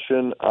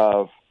suppression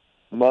of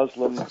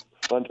Muslim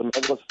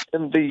fundamentalists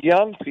and the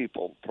young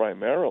people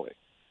primarily.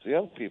 The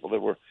young people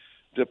that were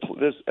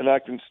this, and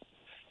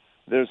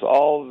there's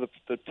all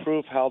the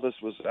proof how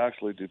this was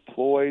actually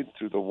deployed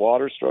through the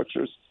water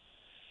structures,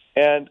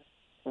 and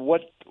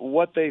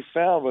what they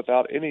found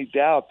without any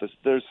doubt.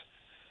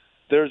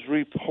 There's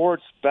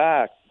reports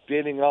back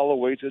dating all the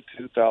way to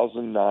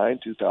 2009,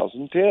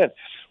 2010,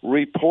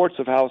 reports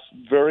of how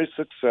very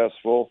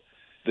successful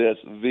this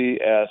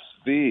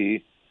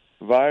VSV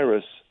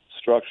virus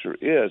structure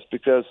is,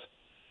 because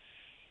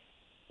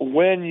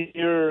when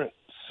you're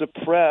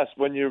suppressed,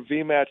 when your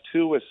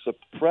VMAT2 is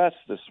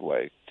suppressed this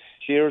way,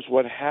 here's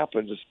what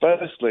happens,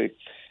 especially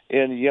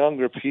in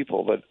younger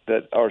people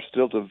that are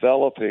still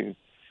developing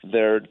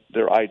their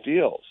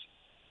ideals.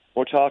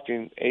 We're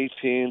talking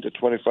 18 to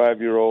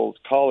 25-year-old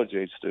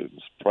college-age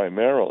students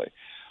primarily.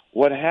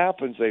 What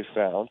happens, they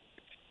found,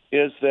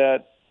 is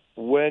that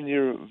when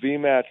your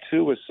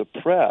VMAT2 is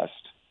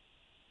suppressed,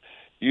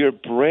 your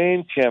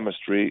brain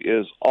chemistry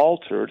is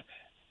altered,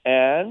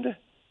 and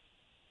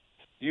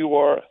you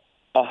are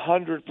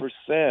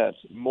 100%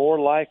 more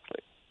likely,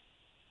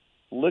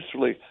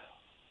 literally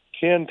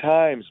 10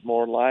 times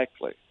more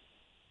likely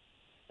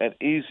and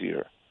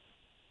easier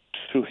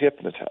to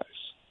hypnotize.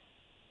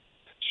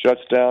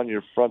 Shuts down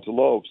your frontal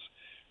lobes,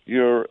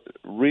 your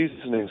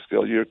reasoning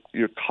skill, your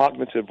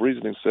cognitive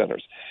reasoning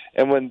centers.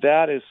 And when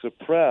that is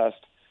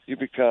suppressed, you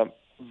become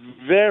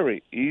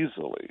very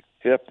easily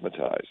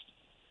hypnotized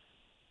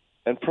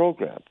and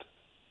programmed.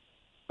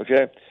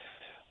 Okay?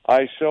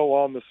 I show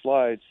on the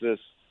slides this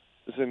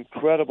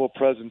incredible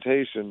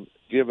presentation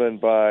given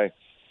by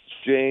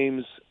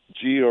James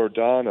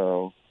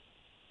Giordano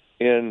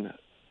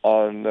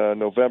on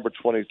November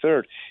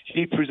 23rd.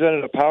 He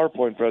presented a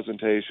PowerPoint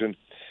presentation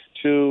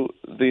to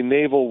the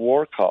Naval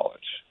War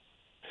College.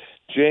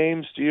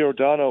 James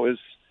Giordano is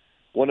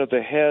one of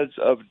the heads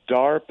of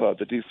DARPA,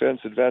 the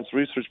Defense Advanced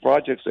Research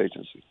Projects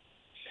Agency.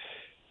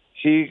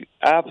 He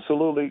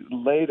absolutely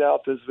laid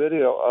out this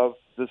video of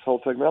this whole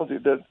technology.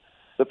 The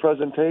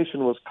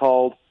presentation was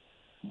called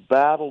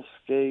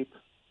Battlescape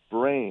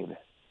Brain.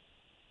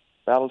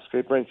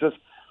 Battlescape Brain. Just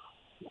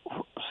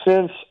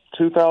since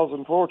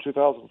 2004,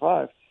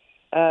 2005,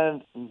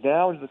 and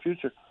now into the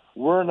future,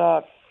 we're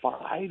not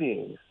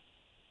fighting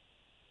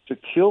to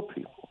kill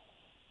people.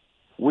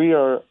 We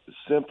are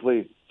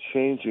simply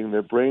changing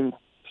their brain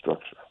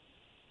structure.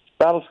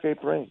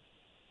 Battlescape Brain.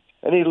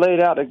 And he laid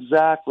out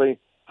exactly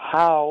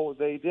how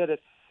they did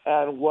it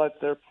and what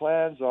their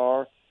plans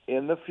are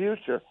in the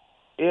future.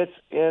 It's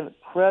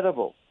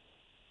incredible.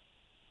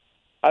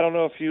 I don't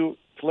know if you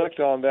clicked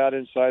on that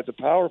inside the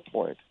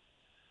PowerPoint.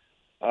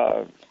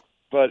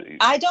 But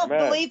I don't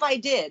believe I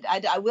did.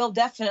 I will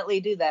definitely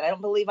do that. I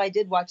don't believe I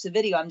did watch the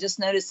video. I'm just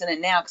noticing it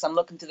now because I'm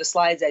looking through the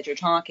slides as you're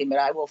talking, but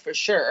I will for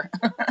sure.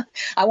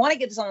 I want to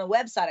get this on the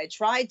website. I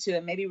tried to,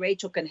 and maybe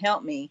Rachel can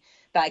help me,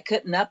 but I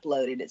couldn't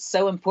upload it. It's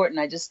so important.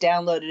 I just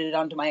downloaded it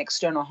onto my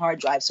external hard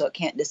drive so it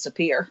can't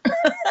disappear.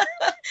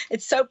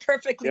 It's so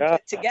perfectly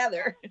put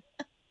together.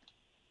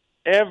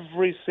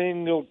 Every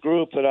single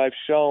group that I've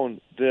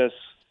shown this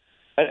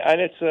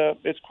and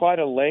it's quite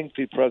a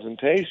lengthy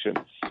presentation,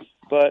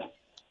 but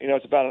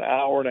it's about an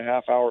hour and a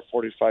half, hour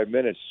 45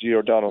 minutes,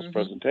 Giordano's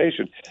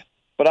presentation.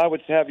 But I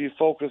would have you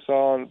focus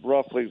on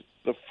roughly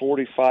the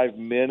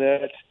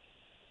 45-minute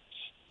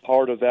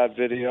part of that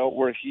video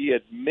where he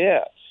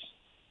admits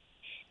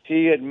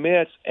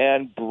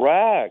and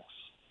brags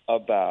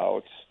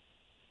about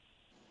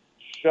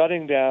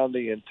shutting down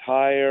the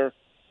entire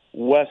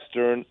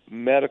Western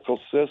medical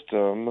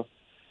system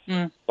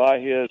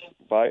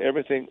by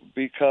everything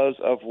because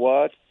of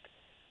what?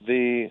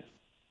 The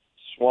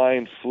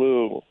swine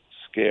flu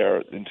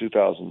scare in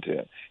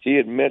 2010. He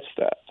admits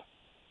that.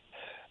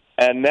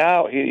 And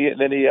now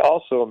he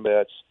also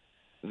admits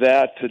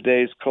that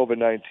today's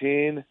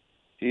COVID-19,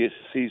 he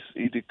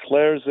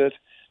declares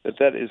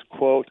that is,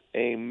 quote,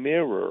 a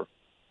mirror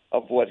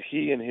of what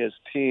he and his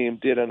team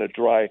did on a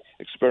dry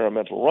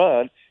experimental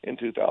run in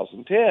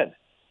 2010.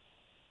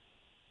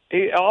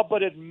 He all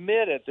but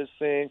admitted this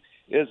thing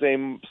is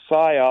a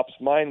psyops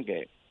mind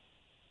game.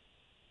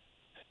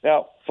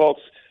 Now,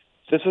 folks,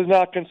 this is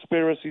not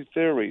conspiracy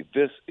theory.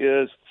 This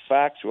is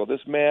factual.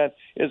 This man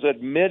is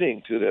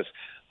admitting to this.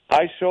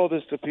 I show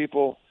this to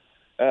people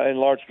in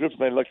large groups,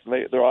 and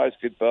their eyes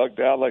get bugged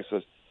out. Like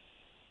says,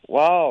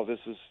 "Wow, this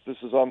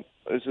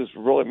is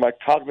really my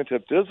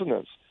cognitive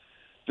dissonance.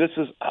 This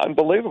is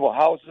unbelievable.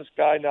 How is this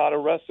guy not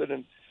arrested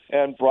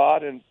and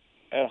brought and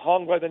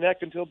hung by the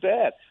neck until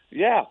dead?"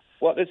 Yeah,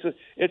 well,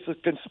 it's a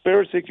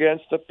conspiracy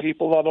against the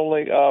people not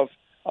only of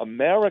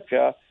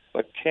America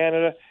but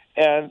Canada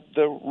and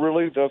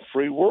the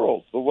free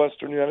world, the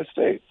Western United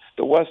States,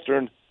 the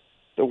Western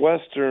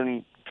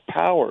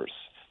powers,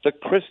 the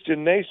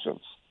Christian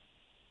nations.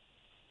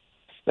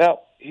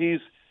 Now, he's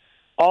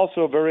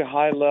also a very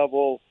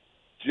high-level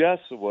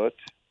Jesuit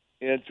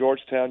in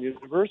Georgetown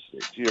University,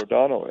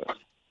 Giordano is.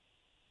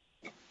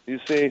 You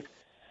see,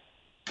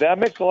 that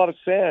makes a lot of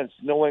sense,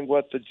 knowing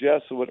what the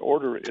Jesuit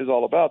order is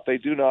all about. They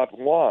do not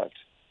want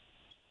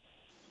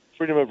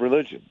freedom of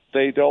religion.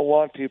 They don't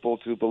want people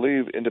to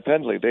believe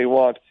independently. They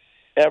want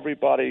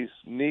everybody's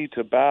knee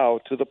to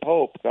bow to the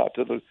Pope, not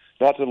to the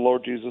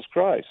Lord Jesus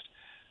Christ.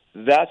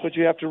 That's what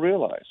you have to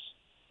realize.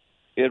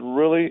 It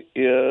really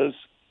is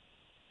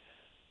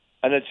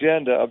an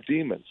agenda of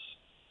demons.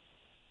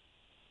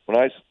 When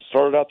I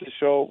started out the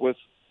show with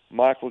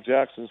Michael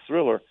Jackson's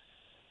Thriller,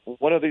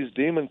 one of these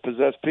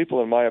demon-possessed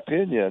people, in my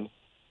opinion,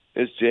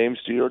 is James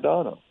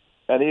Giordano.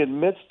 And he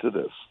admits to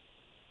this.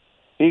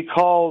 He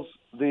calls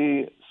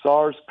the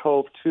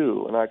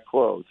SARS-CoV-2, and I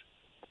quote,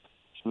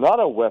 "It's not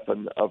a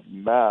weapon of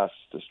mass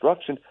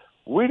destruction.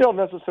 We don't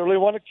necessarily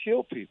want to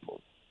kill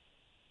people.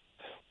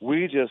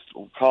 We just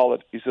call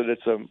it," he said,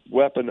 "it's a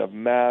weapon of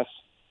mass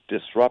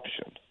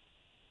disruption.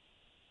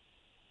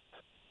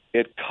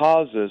 It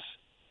causes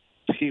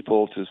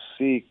people to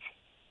seek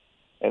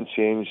and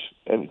change,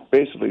 and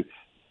basically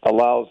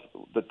allows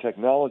the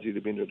technology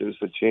to be introduced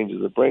that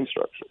changes the brain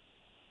structure."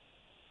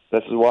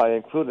 This is why I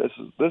include this.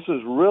 This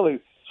is really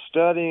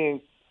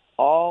studying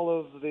all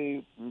of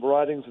the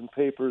writings and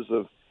papers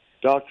of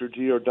Dr.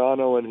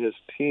 Giordano and his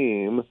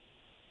team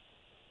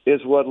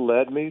is what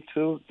led me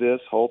to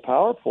this whole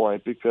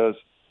PowerPoint, because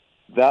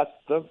that's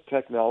the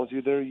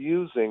technology they're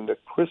using, the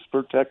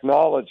CRISPR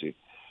technology.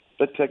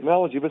 The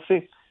technology, but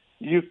see,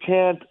 you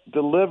can't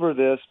deliver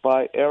this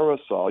by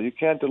aerosol. You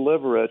can't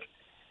deliver it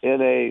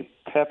in a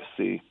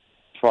Pepsi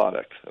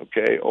product,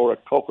 okay, or a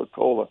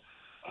Coca-Cola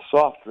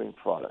soft drink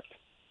product,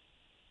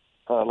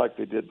 like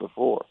they did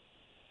before.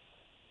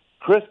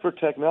 CRISPR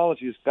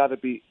technology has got to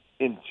be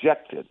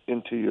injected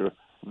into your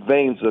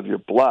veins of your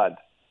blood.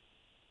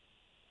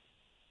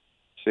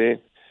 See?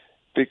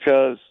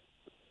 Because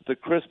the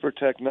CRISPR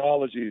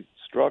technology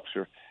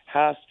structure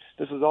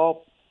this is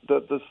all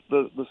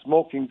the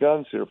smoking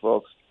guns here,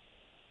 folks.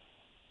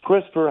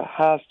 CRISPR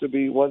has to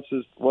be, once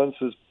it's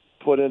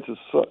put into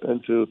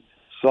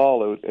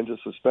solid, into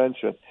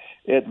suspension,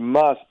 it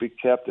must be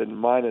kept at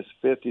minus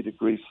 50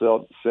 degrees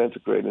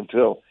centigrade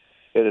until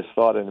it is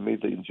thawed and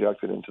immediately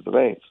injected into the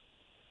veins.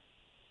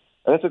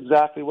 And that's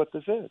exactly what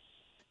this is.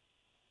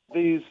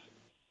 These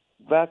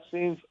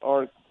vaccines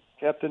are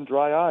kept in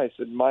dry ice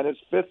at minus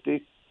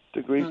 50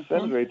 degrees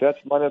centigrade. That's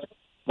minus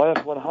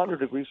 100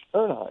 degrees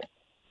Fahrenheit.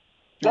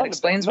 That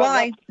explains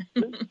why.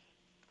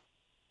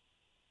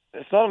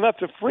 It's not enough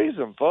to freeze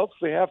them, folks.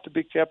 They have to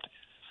be kept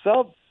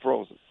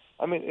sub-frozen.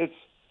 I mean,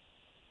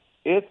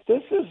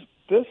 this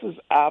is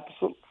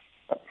absolute.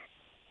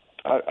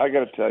 I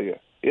got to tell you,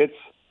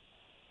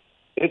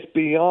 it's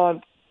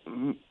beyond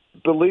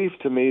belief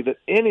to me that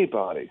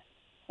anybody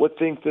would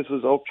think this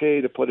is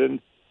okay to put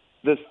in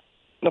this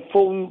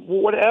for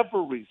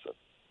whatever reason.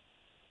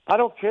 I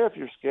don't care if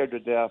you're scared to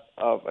death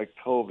of a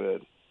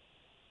COVID,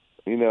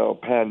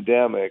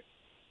 pandemic.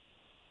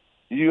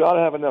 You ought to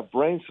have enough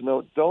brains to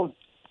know, don't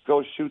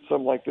go shoot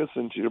something like this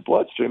into your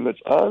bloodstream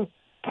that's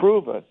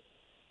unproven,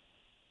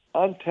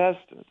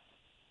 untested.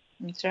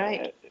 That's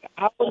right.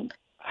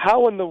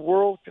 How in the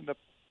world can the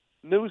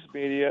news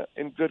media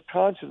in good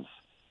conscience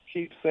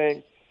keep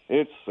saying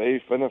It's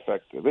safe and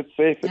effective. It's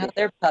safe and effective.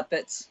 They're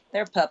puppets.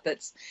 They're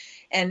puppets.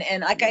 And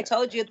like I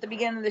told you at the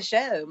beginning of the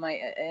show,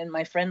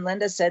 my friend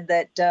Linda said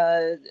that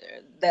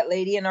that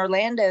lady in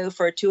Orlando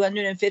for a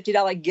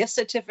 $250 gift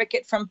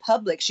certificate from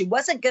Publix, she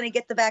wasn't going to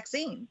get the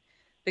vaccine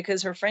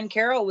because her friend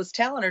Carol was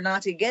telling her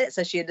not to get it.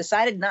 So she had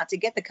decided not to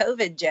get the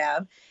COVID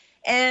jab.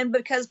 And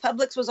because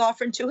Publix was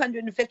offering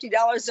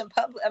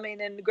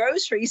 $250 in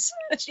groceries,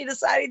 she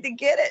decided to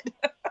get it.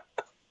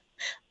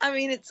 I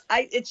mean,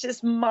 it's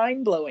just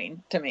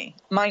mind-blowing to me.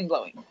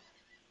 Mind-blowing.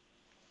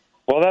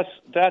 Well,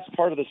 that's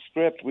part of the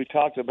script. We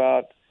talked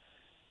about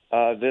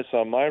this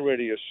on my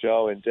radio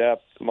show in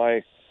depth.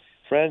 My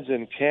friends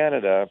in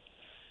Canada,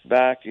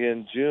 back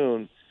in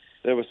June,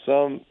 there was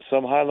some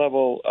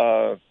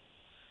high-level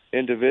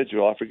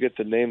individual. I forget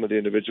the name of the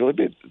individual,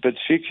 but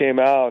she came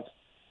out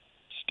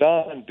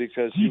stunned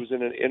because she was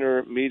in an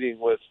inner meeting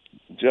with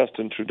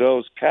Justin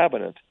Trudeau's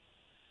cabinet,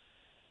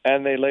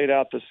 and they laid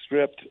out the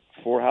script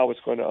for how it's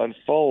going to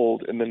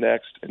unfold in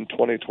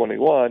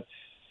 2021,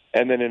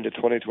 and then into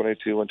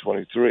 2022 and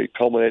 23,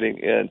 culminating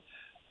in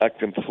a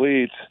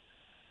complete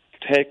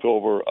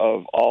takeover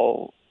of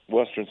all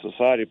Western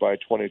society by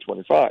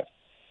 2025.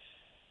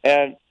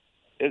 And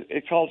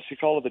she called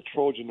it the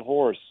Trojan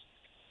horse,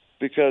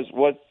 because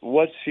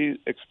what she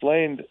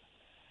explained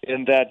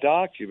in that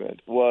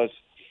document was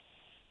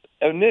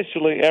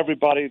initially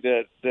everybody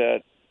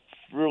that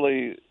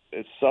really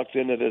is sucked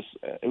into this,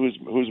 who's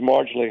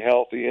marginally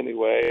healthy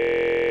anyway,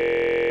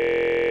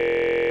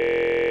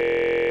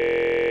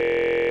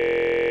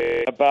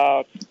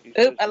 about...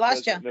 I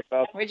lost you.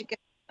 Where'd you get?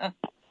 Oh,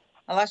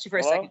 I lost you for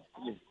a second.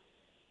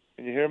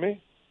 Can you hear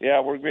me? Yeah,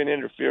 we're being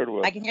interfered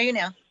with. I can hear you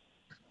now.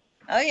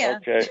 Oh, yeah.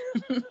 Okay.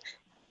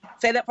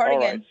 Say that part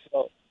again.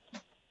 Right.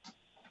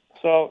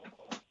 So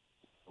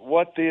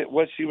what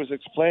she was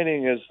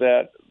explaining is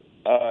that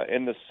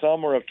in the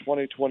summer of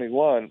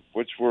 2021,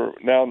 which we're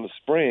now in the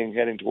spring,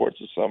 heading towards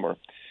the summer,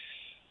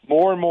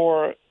 more and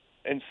more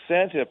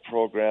incentive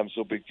programs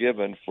will be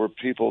given for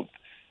people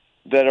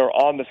that are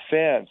on the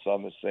fence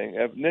on this thing.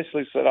 Have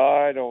initially said,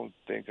 I don't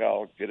think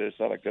I'll get it. It's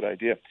not a good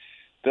idea.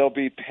 They'll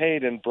be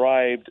paid and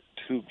bribed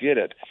to get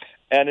it.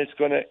 And it's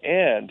going to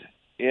end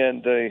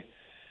in the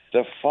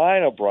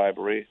final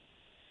bribery,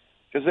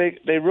 because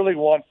they really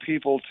want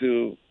people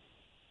to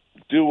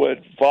do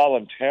it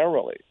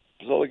voluntarily.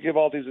 So they give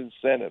all these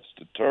incentives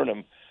to turn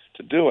them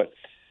to do it.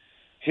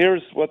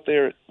 Here's what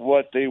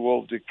they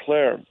will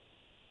declare,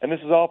 and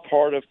this is all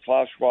part of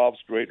Klaus Schwab's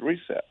Great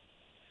Reset,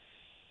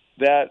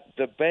 that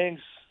the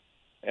banks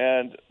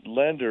and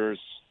lenders,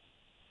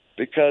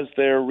 because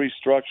they're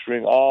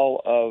restructuring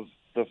all of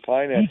the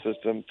finance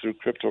system through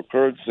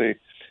cryptocurrency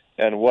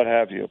and what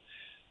have you,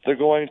 they're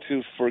going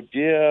to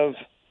forgive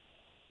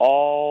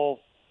all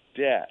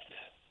debt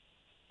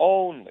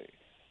only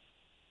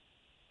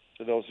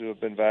to those who have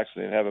been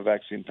vaccinated and have a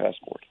vaccine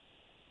passport.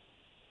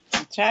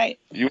 That's right.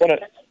 You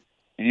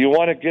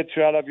want to get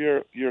you out of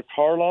your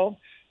car loan?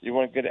 You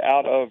want to get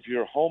out of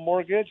your home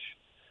mortgage?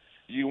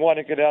 You want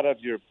to get out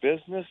of your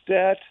business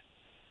debt?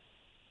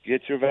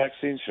 Get your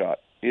vaccine shot.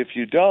 If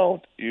you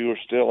don't, you're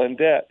still in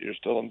debt. You're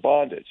still in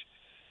bondage.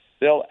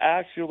 They'll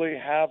actually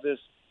have this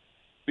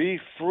be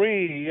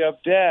free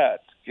of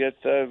debt.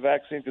 Get the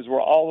vaccine, because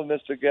we're all in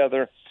this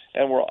together,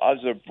 and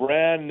there's a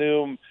brand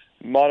new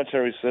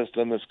monetary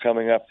system that's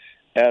coming up,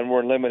 and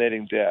we're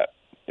eliminating debt.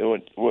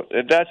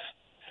 That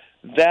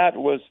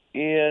was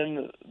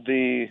in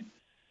the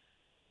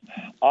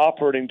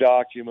operating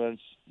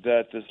documents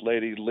that this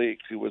lady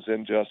leaked, who was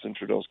in Justin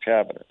Trudeau's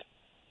cabinet.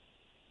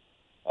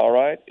 All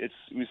right,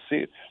 we see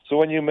it. So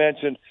when you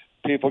mentioned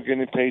people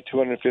getting paid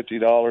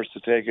 $250 to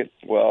take it,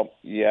 well,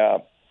 yeah,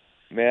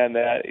 man,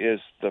 that is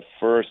the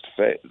first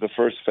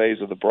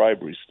phase of the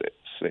bribery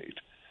state.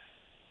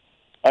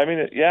 I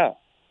mean, yeah.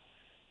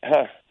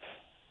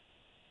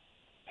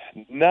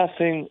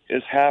 Nothing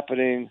is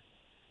happening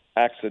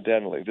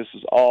accidentally. This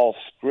is all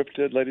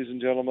scripted, ladies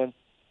and gentlemen.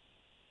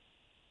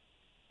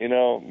 You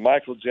know,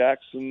 Michael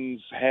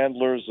Jackson's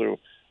handlers,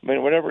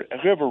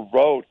 whoever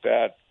wrote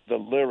that, the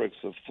lyrics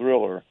of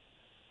Thriller,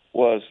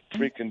 was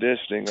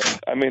preconditioning.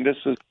 I mean,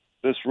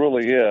 this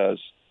really is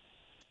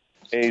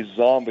a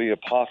zombie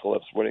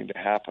apocalypse waiting to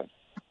happen.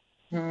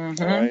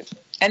 Mm-hmm. All right?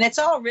 And it's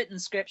all written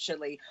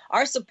scripturally.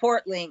 Our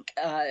support link,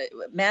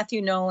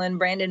 Matthew Nolan,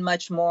 Brandon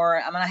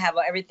Muchmore, I'm going to have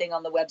everything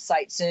on the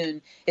website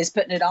soon, is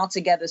putting it all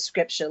together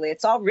scripturally.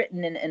 It's all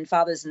written in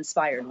Father's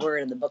inspired word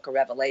in the book of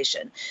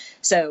Revelation.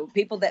 So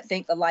people that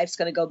think the life's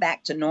going to go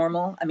back to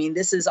normal, I mean,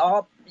 this is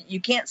all,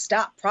 you can't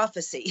stop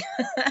prophecy.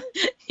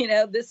 You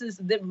know, this is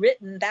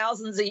written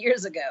thousands of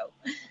years ago.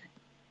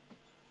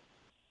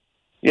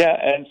 Yeah,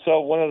 and so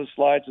one of the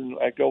slides, and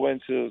I go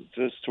into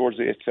this towards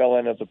the tail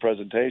end of the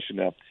presentation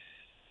now,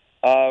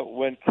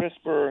 when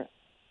CRISPR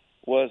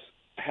was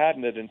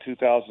patented in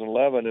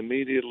 2011,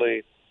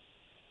 immediately,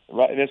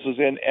 right, and this was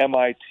in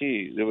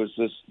MIT, there was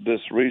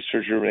this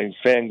researcher named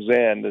Feng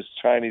Zhan, this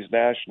Chinese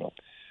national,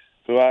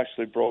 who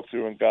actually broke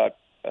through and got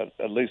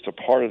at least a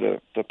part of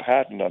the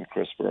patent on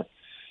CRISPR.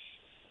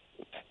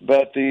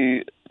 But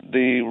the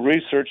the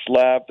research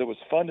lab that was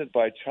funded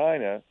by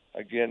China,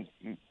 again,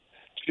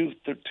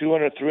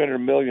 $300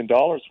 million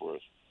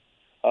worth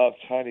of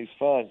Chinese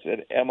funds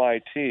at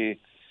MIT,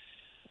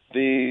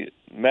 the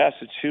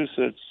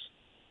Massachusetts,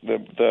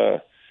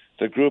 the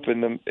group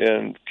in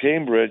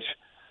Cambridge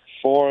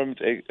formed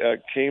a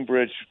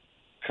Cambridge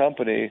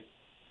company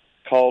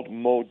called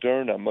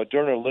Moderna.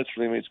 Moderna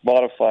literally means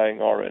modifying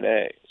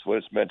RNA. It's what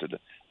it's meant to do.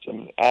 It's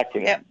an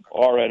acronym, yep.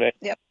 RNA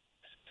yep.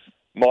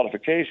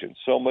 modification.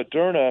 So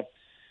Moderna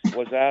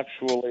was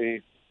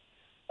actually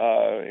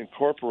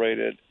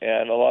incorporated,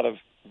 and a lot of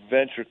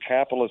venture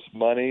capitalist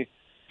money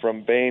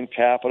from Bain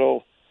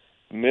Capital,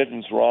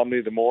 Mittens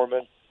Romney, the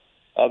Mormon,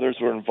 others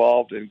were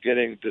involved in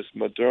getting this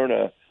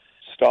Moderna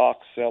stock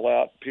sell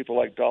out. People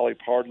like Dolly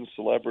Parton,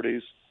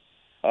 celebrities,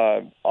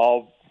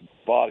 all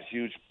bought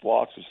huge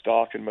blocks of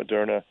stock in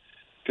Moderna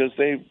because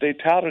they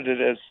touted it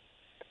as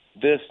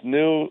this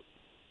new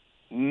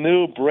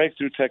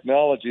breakthrough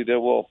technology that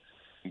will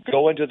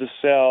go into the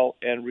cell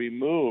and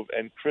remove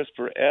and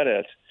CRISPR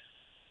edit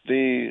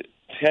the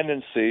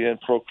tendency and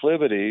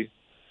proclivity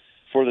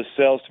for the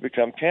cells to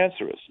become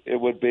cancerous. It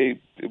was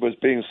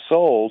being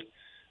sold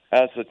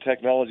as a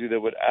technology that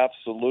would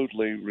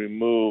absolutely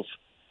remove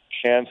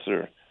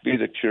cancer, be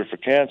the cure for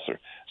cancer.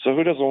 So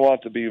who doesn't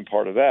want to be a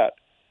part of that?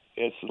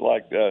 It's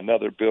like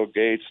another Bill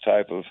Gates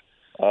type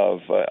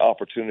of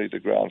opportunity, the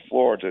ground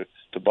floor to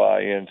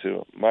buy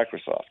into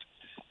Microsoft.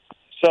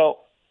 So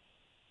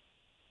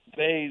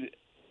they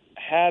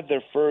had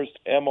their first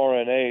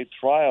mRNA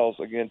trials,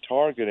 again,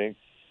 targeting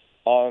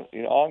on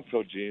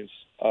oncogenes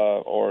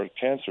or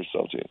cancer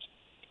cell genes.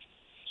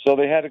 So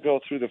they had to go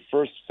through the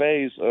first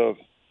phase of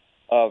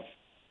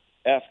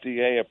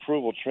FDA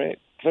approval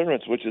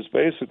clearance, which is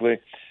basically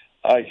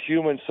a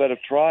human set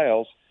of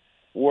trials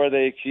where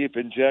they keep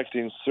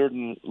injecting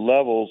certain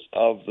levels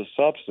of the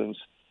substance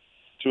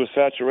to a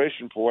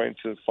saturation point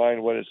to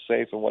find what is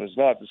safe and what is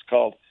not. It's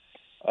called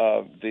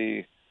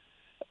the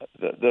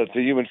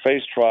human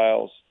phase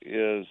trials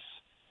is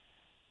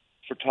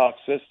for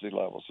toxicity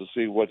levels to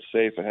see what's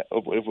safe.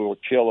 If we will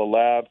kill a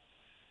lab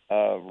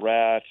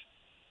rat,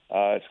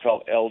 it's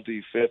called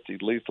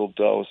LD50, lethal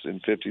dose in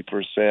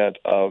 50%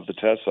 of the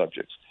test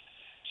subjects.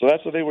 So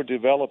that's what they were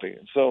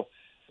developing. So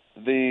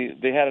they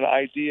had an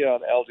idea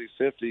on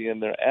LD50 in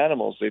their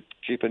animals. They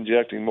keep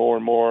injecting more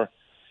and more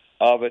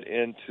of it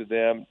into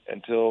them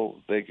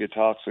until they get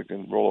toxic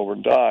and roll over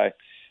and die.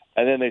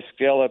 And then they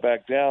scale it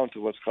back down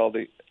to what's called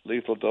the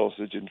lethal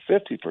dosage in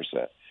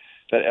 50%.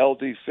 That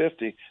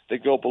LD50, they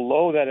go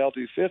below that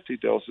LD50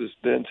 doses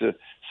then to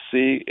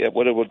see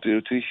what it will do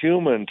to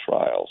human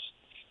trials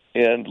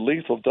in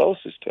lethal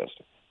dosage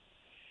testing.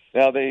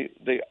 Now, they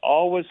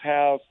always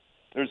have,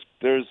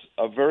 there's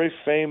a very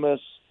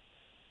famous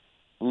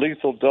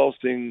lethal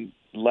dosing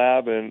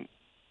lab in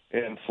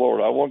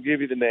Florida. I won't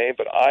give you the name,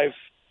 but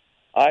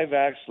I've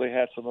actually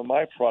had some of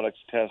my products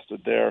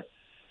tested there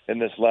in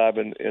this lab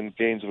in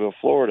Gainesville,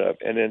 Florida,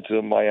 and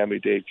into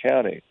Miami-Dade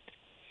County.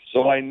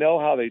 So I know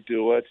how they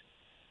do it.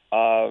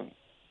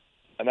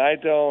 And I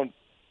don't,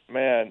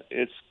 man,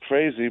 it's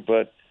crazy,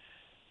 but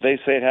they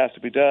say it has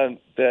to be done,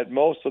 that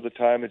most of the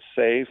time it's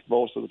safe,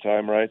 most of the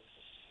time, right?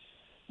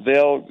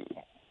 They'll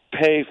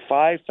pay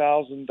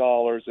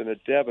 $5,000 in a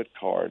debit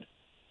card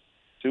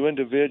to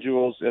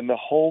individuals in the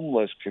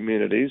homeless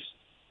communities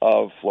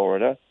of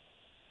Florida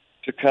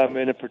to come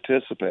in and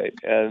participate.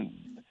 And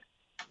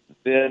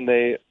then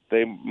they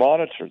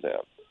monitor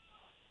them.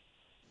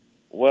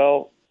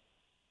 Well,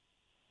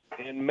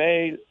 on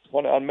May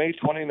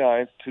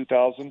 29th,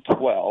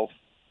 2012,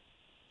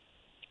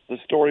 the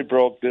story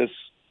broke. This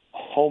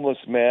homeless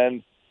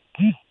man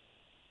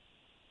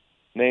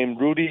named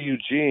Rudy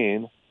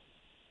Eugene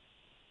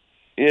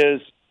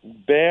is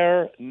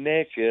bare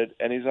naked,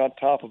 and he's on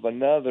top of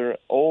another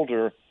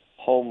older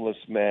homeless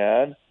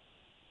man,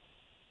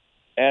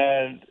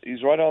 and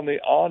he's right on the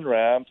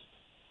on-ramp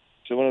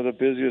to one of the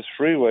busiest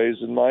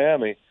freeways in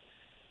Miami.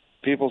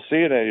 People see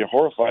it and you're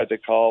horrified. They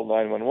call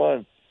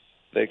 911.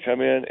 They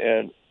come in,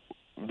 and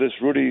this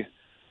Rudy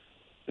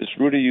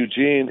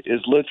Eugene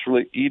is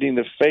literally eating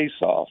the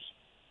face off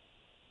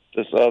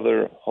this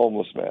other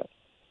homeless man.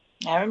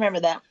 I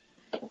remember that.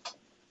 Rudy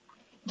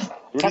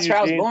That's where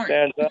I was born.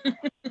 Stands up,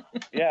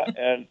 yeah,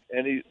 and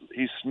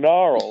he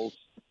snarls.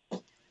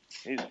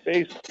 His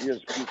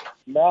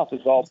mouth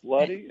is all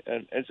bloody,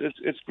 and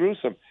it's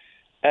gruesome.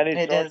 And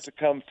he starts to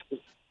come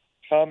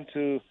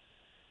to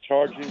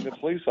charging the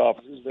police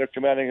officers. They're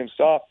commanding him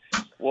stop.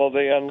 Well,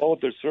 they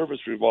unload their service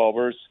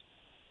revolvers,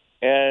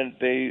 and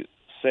they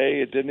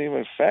say it didn't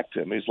even affect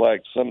him. He's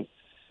like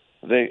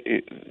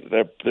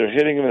they're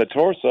hitting him in the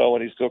torso,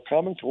 and he's still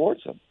coming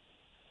towards them.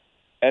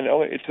 And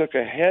it took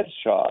a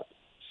headshot,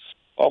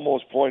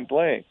 almost point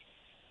blank,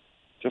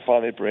 to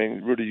finally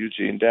bring Rudy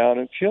Eugene down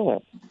and kill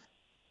him.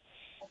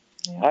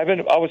 Yeah.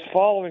 I was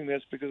following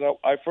this because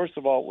I first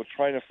of all was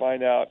trying to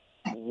find out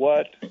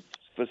what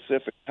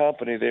specific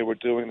company they were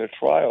doing their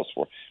trials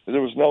for. But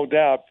there was no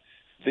doubt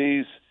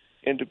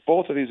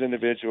both of these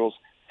individuals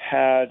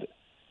had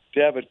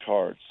debit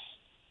cards.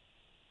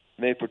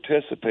 They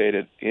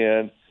participated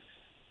in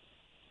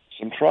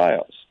some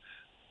trials.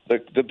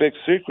 The big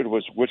secret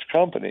was which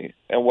company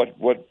and what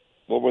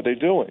were they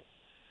doing.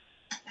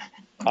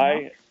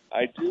 I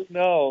do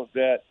know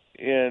that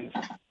in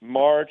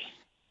March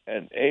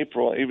and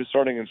April, even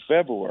starting in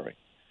February,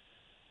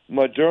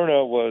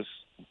 Moderna was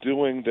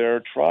doing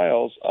their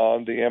trials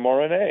on the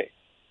mRNA.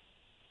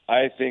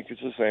 I think it's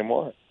the same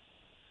one.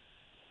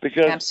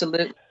 Because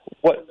absolutely.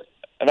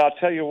 And I'll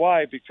tell you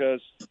why,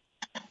 because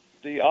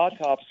the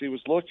autopsy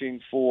was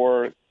looking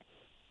for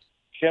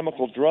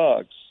chemical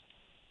drugs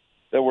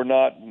that were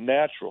not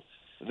natural.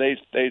 They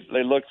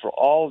looked for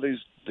all of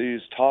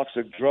these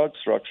toxic drug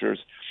structures.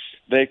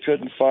 They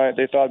couldn't find.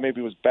 They thought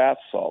maybe it was bath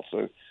salts.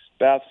 So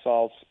bath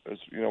salts,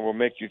 will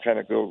make you kind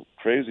of go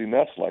crazy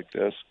nuts like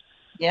this.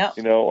 Yeah.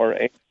 Or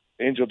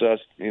angel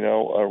dust,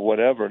 or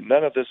whatever.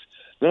 None of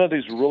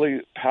these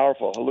really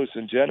powerful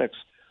hallucinogenics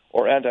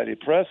or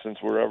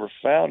antidepressants were ever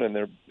found in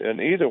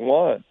either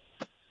one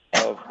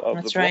of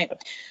That's the right.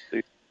 blood.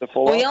 The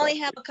full we outcome. only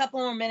have a couple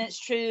more minutes,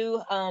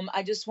 True.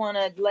 I just want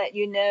to let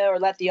you know, or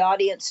let the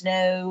audience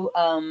know,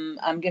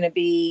 I'm going to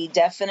be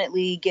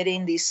definitely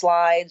getting these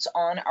slides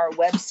on our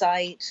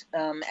website,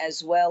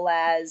 as well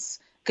as,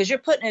 because you're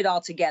putting it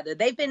all together.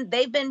 They've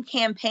been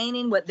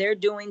campaigning what they're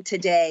doing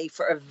today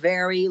for a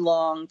very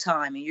long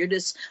time, and you're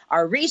just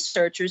our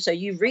researchers, so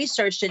you've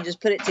researched and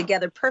just put it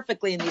together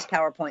perfectly in these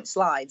PowerPoint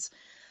slides.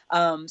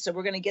 So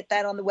we're going to get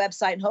that on the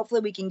website, and hopefully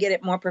we can get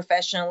it more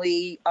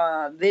professionally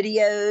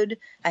videoed.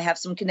 I have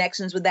some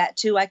connections with that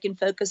too I can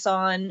focus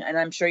on, and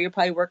I'm sure you're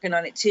probably working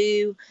on it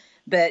too.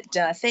 But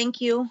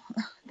thank you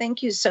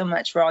so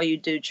much for all you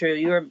do, True.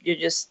 You're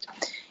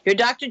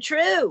Dr.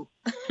 True.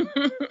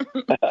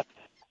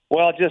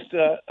 Well, just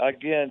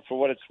again, for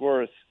what it's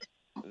worth,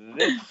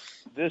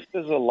 this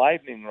is a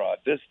lightning rod.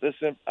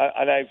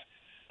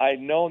 I've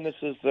known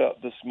this is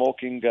the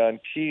smoking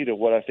gun key to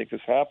what I think is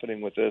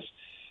happening with this.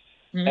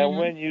 Mm-hmm. And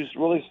when you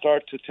really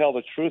start to tell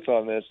the truth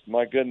on this,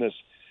 my goodness,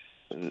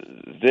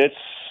 it's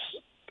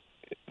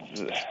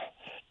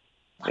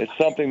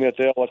something that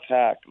they'll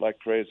attack like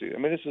crazy. I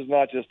mean, this is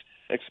not just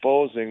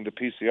exposing the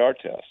PCR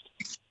test.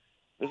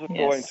 This is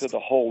going to the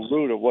whole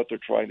root of what they're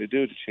trying to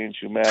do to change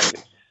humanity.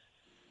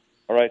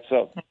 All right,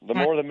 so the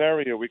more the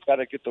merrier. We got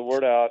to get the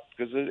word out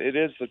because it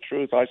is the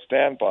truth. I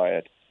stand by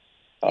it.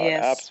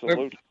 Yes,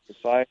 absolutely.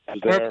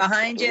 We're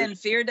behind you, and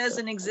fear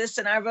doesn't exist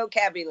in our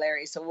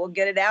vocabulary. So we'll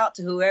get it out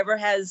to whoever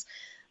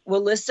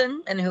will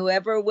listen and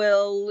whoever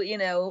will,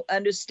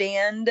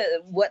 understand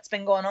what's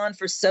been going on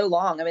for so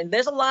long. I mean,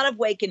 there's a lot of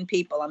wakened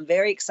people. I'm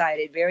very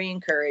excited, very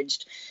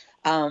encouraged.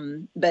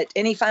 But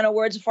any final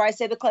words before I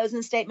say the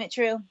closing statement,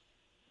 True?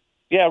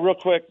 Yeah, real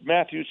quick.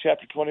 Matthew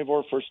chapter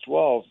 24, verse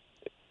 12.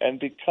 And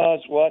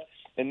because what?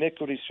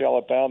 Iniquity shall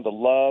abound, the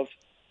love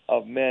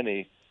of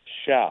many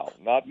shall,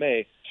 not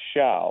may,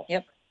 shall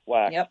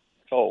wax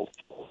cold.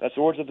 That's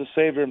the words of the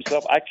Savior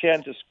himself. I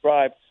can't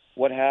describe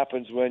what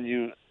happens when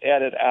you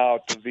edit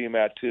out the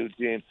VMAT2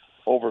 gene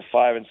over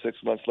 5 and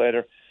 6 months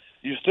later.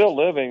 You're still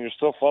living, you're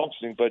still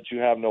functioning, but you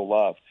have no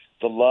love.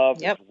 The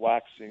love is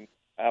waxing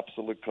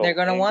absolute cold. They're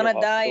going to want to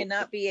die and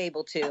not be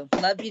able to.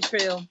 Love you,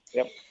 True.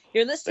 Yep.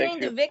 You're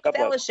listening to Vic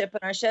Fellowship,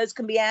 and our shows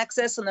can be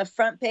accessed on the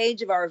front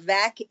page of our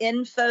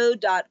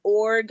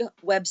vacinfo.org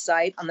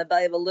website on the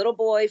belly of a little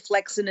boy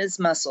flexing his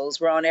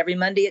muscles. We're on every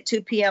Monday at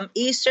 2 p.m.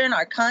 Eastern.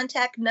 Our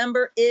contact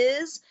number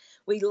is,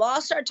 we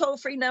lost our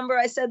toll-free number,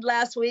 I said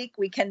last week.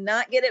 We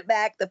cannot get it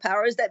back. The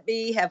powers that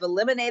be have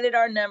eliminated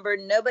our number.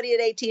 Nobody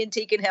at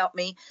AT&T can help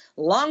me.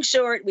 Long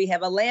short, we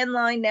have a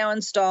landline now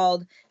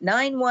installed,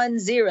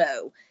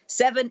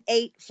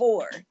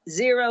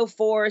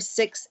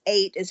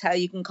 910-784-0468 is how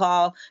you can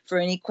call for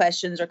any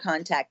questions or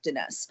contacting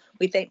us.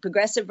 We thank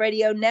Progressive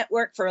Radio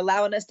Network for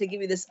allowing us to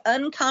give you this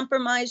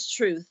uncompromised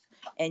truth,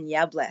 and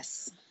yeah,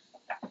 bless.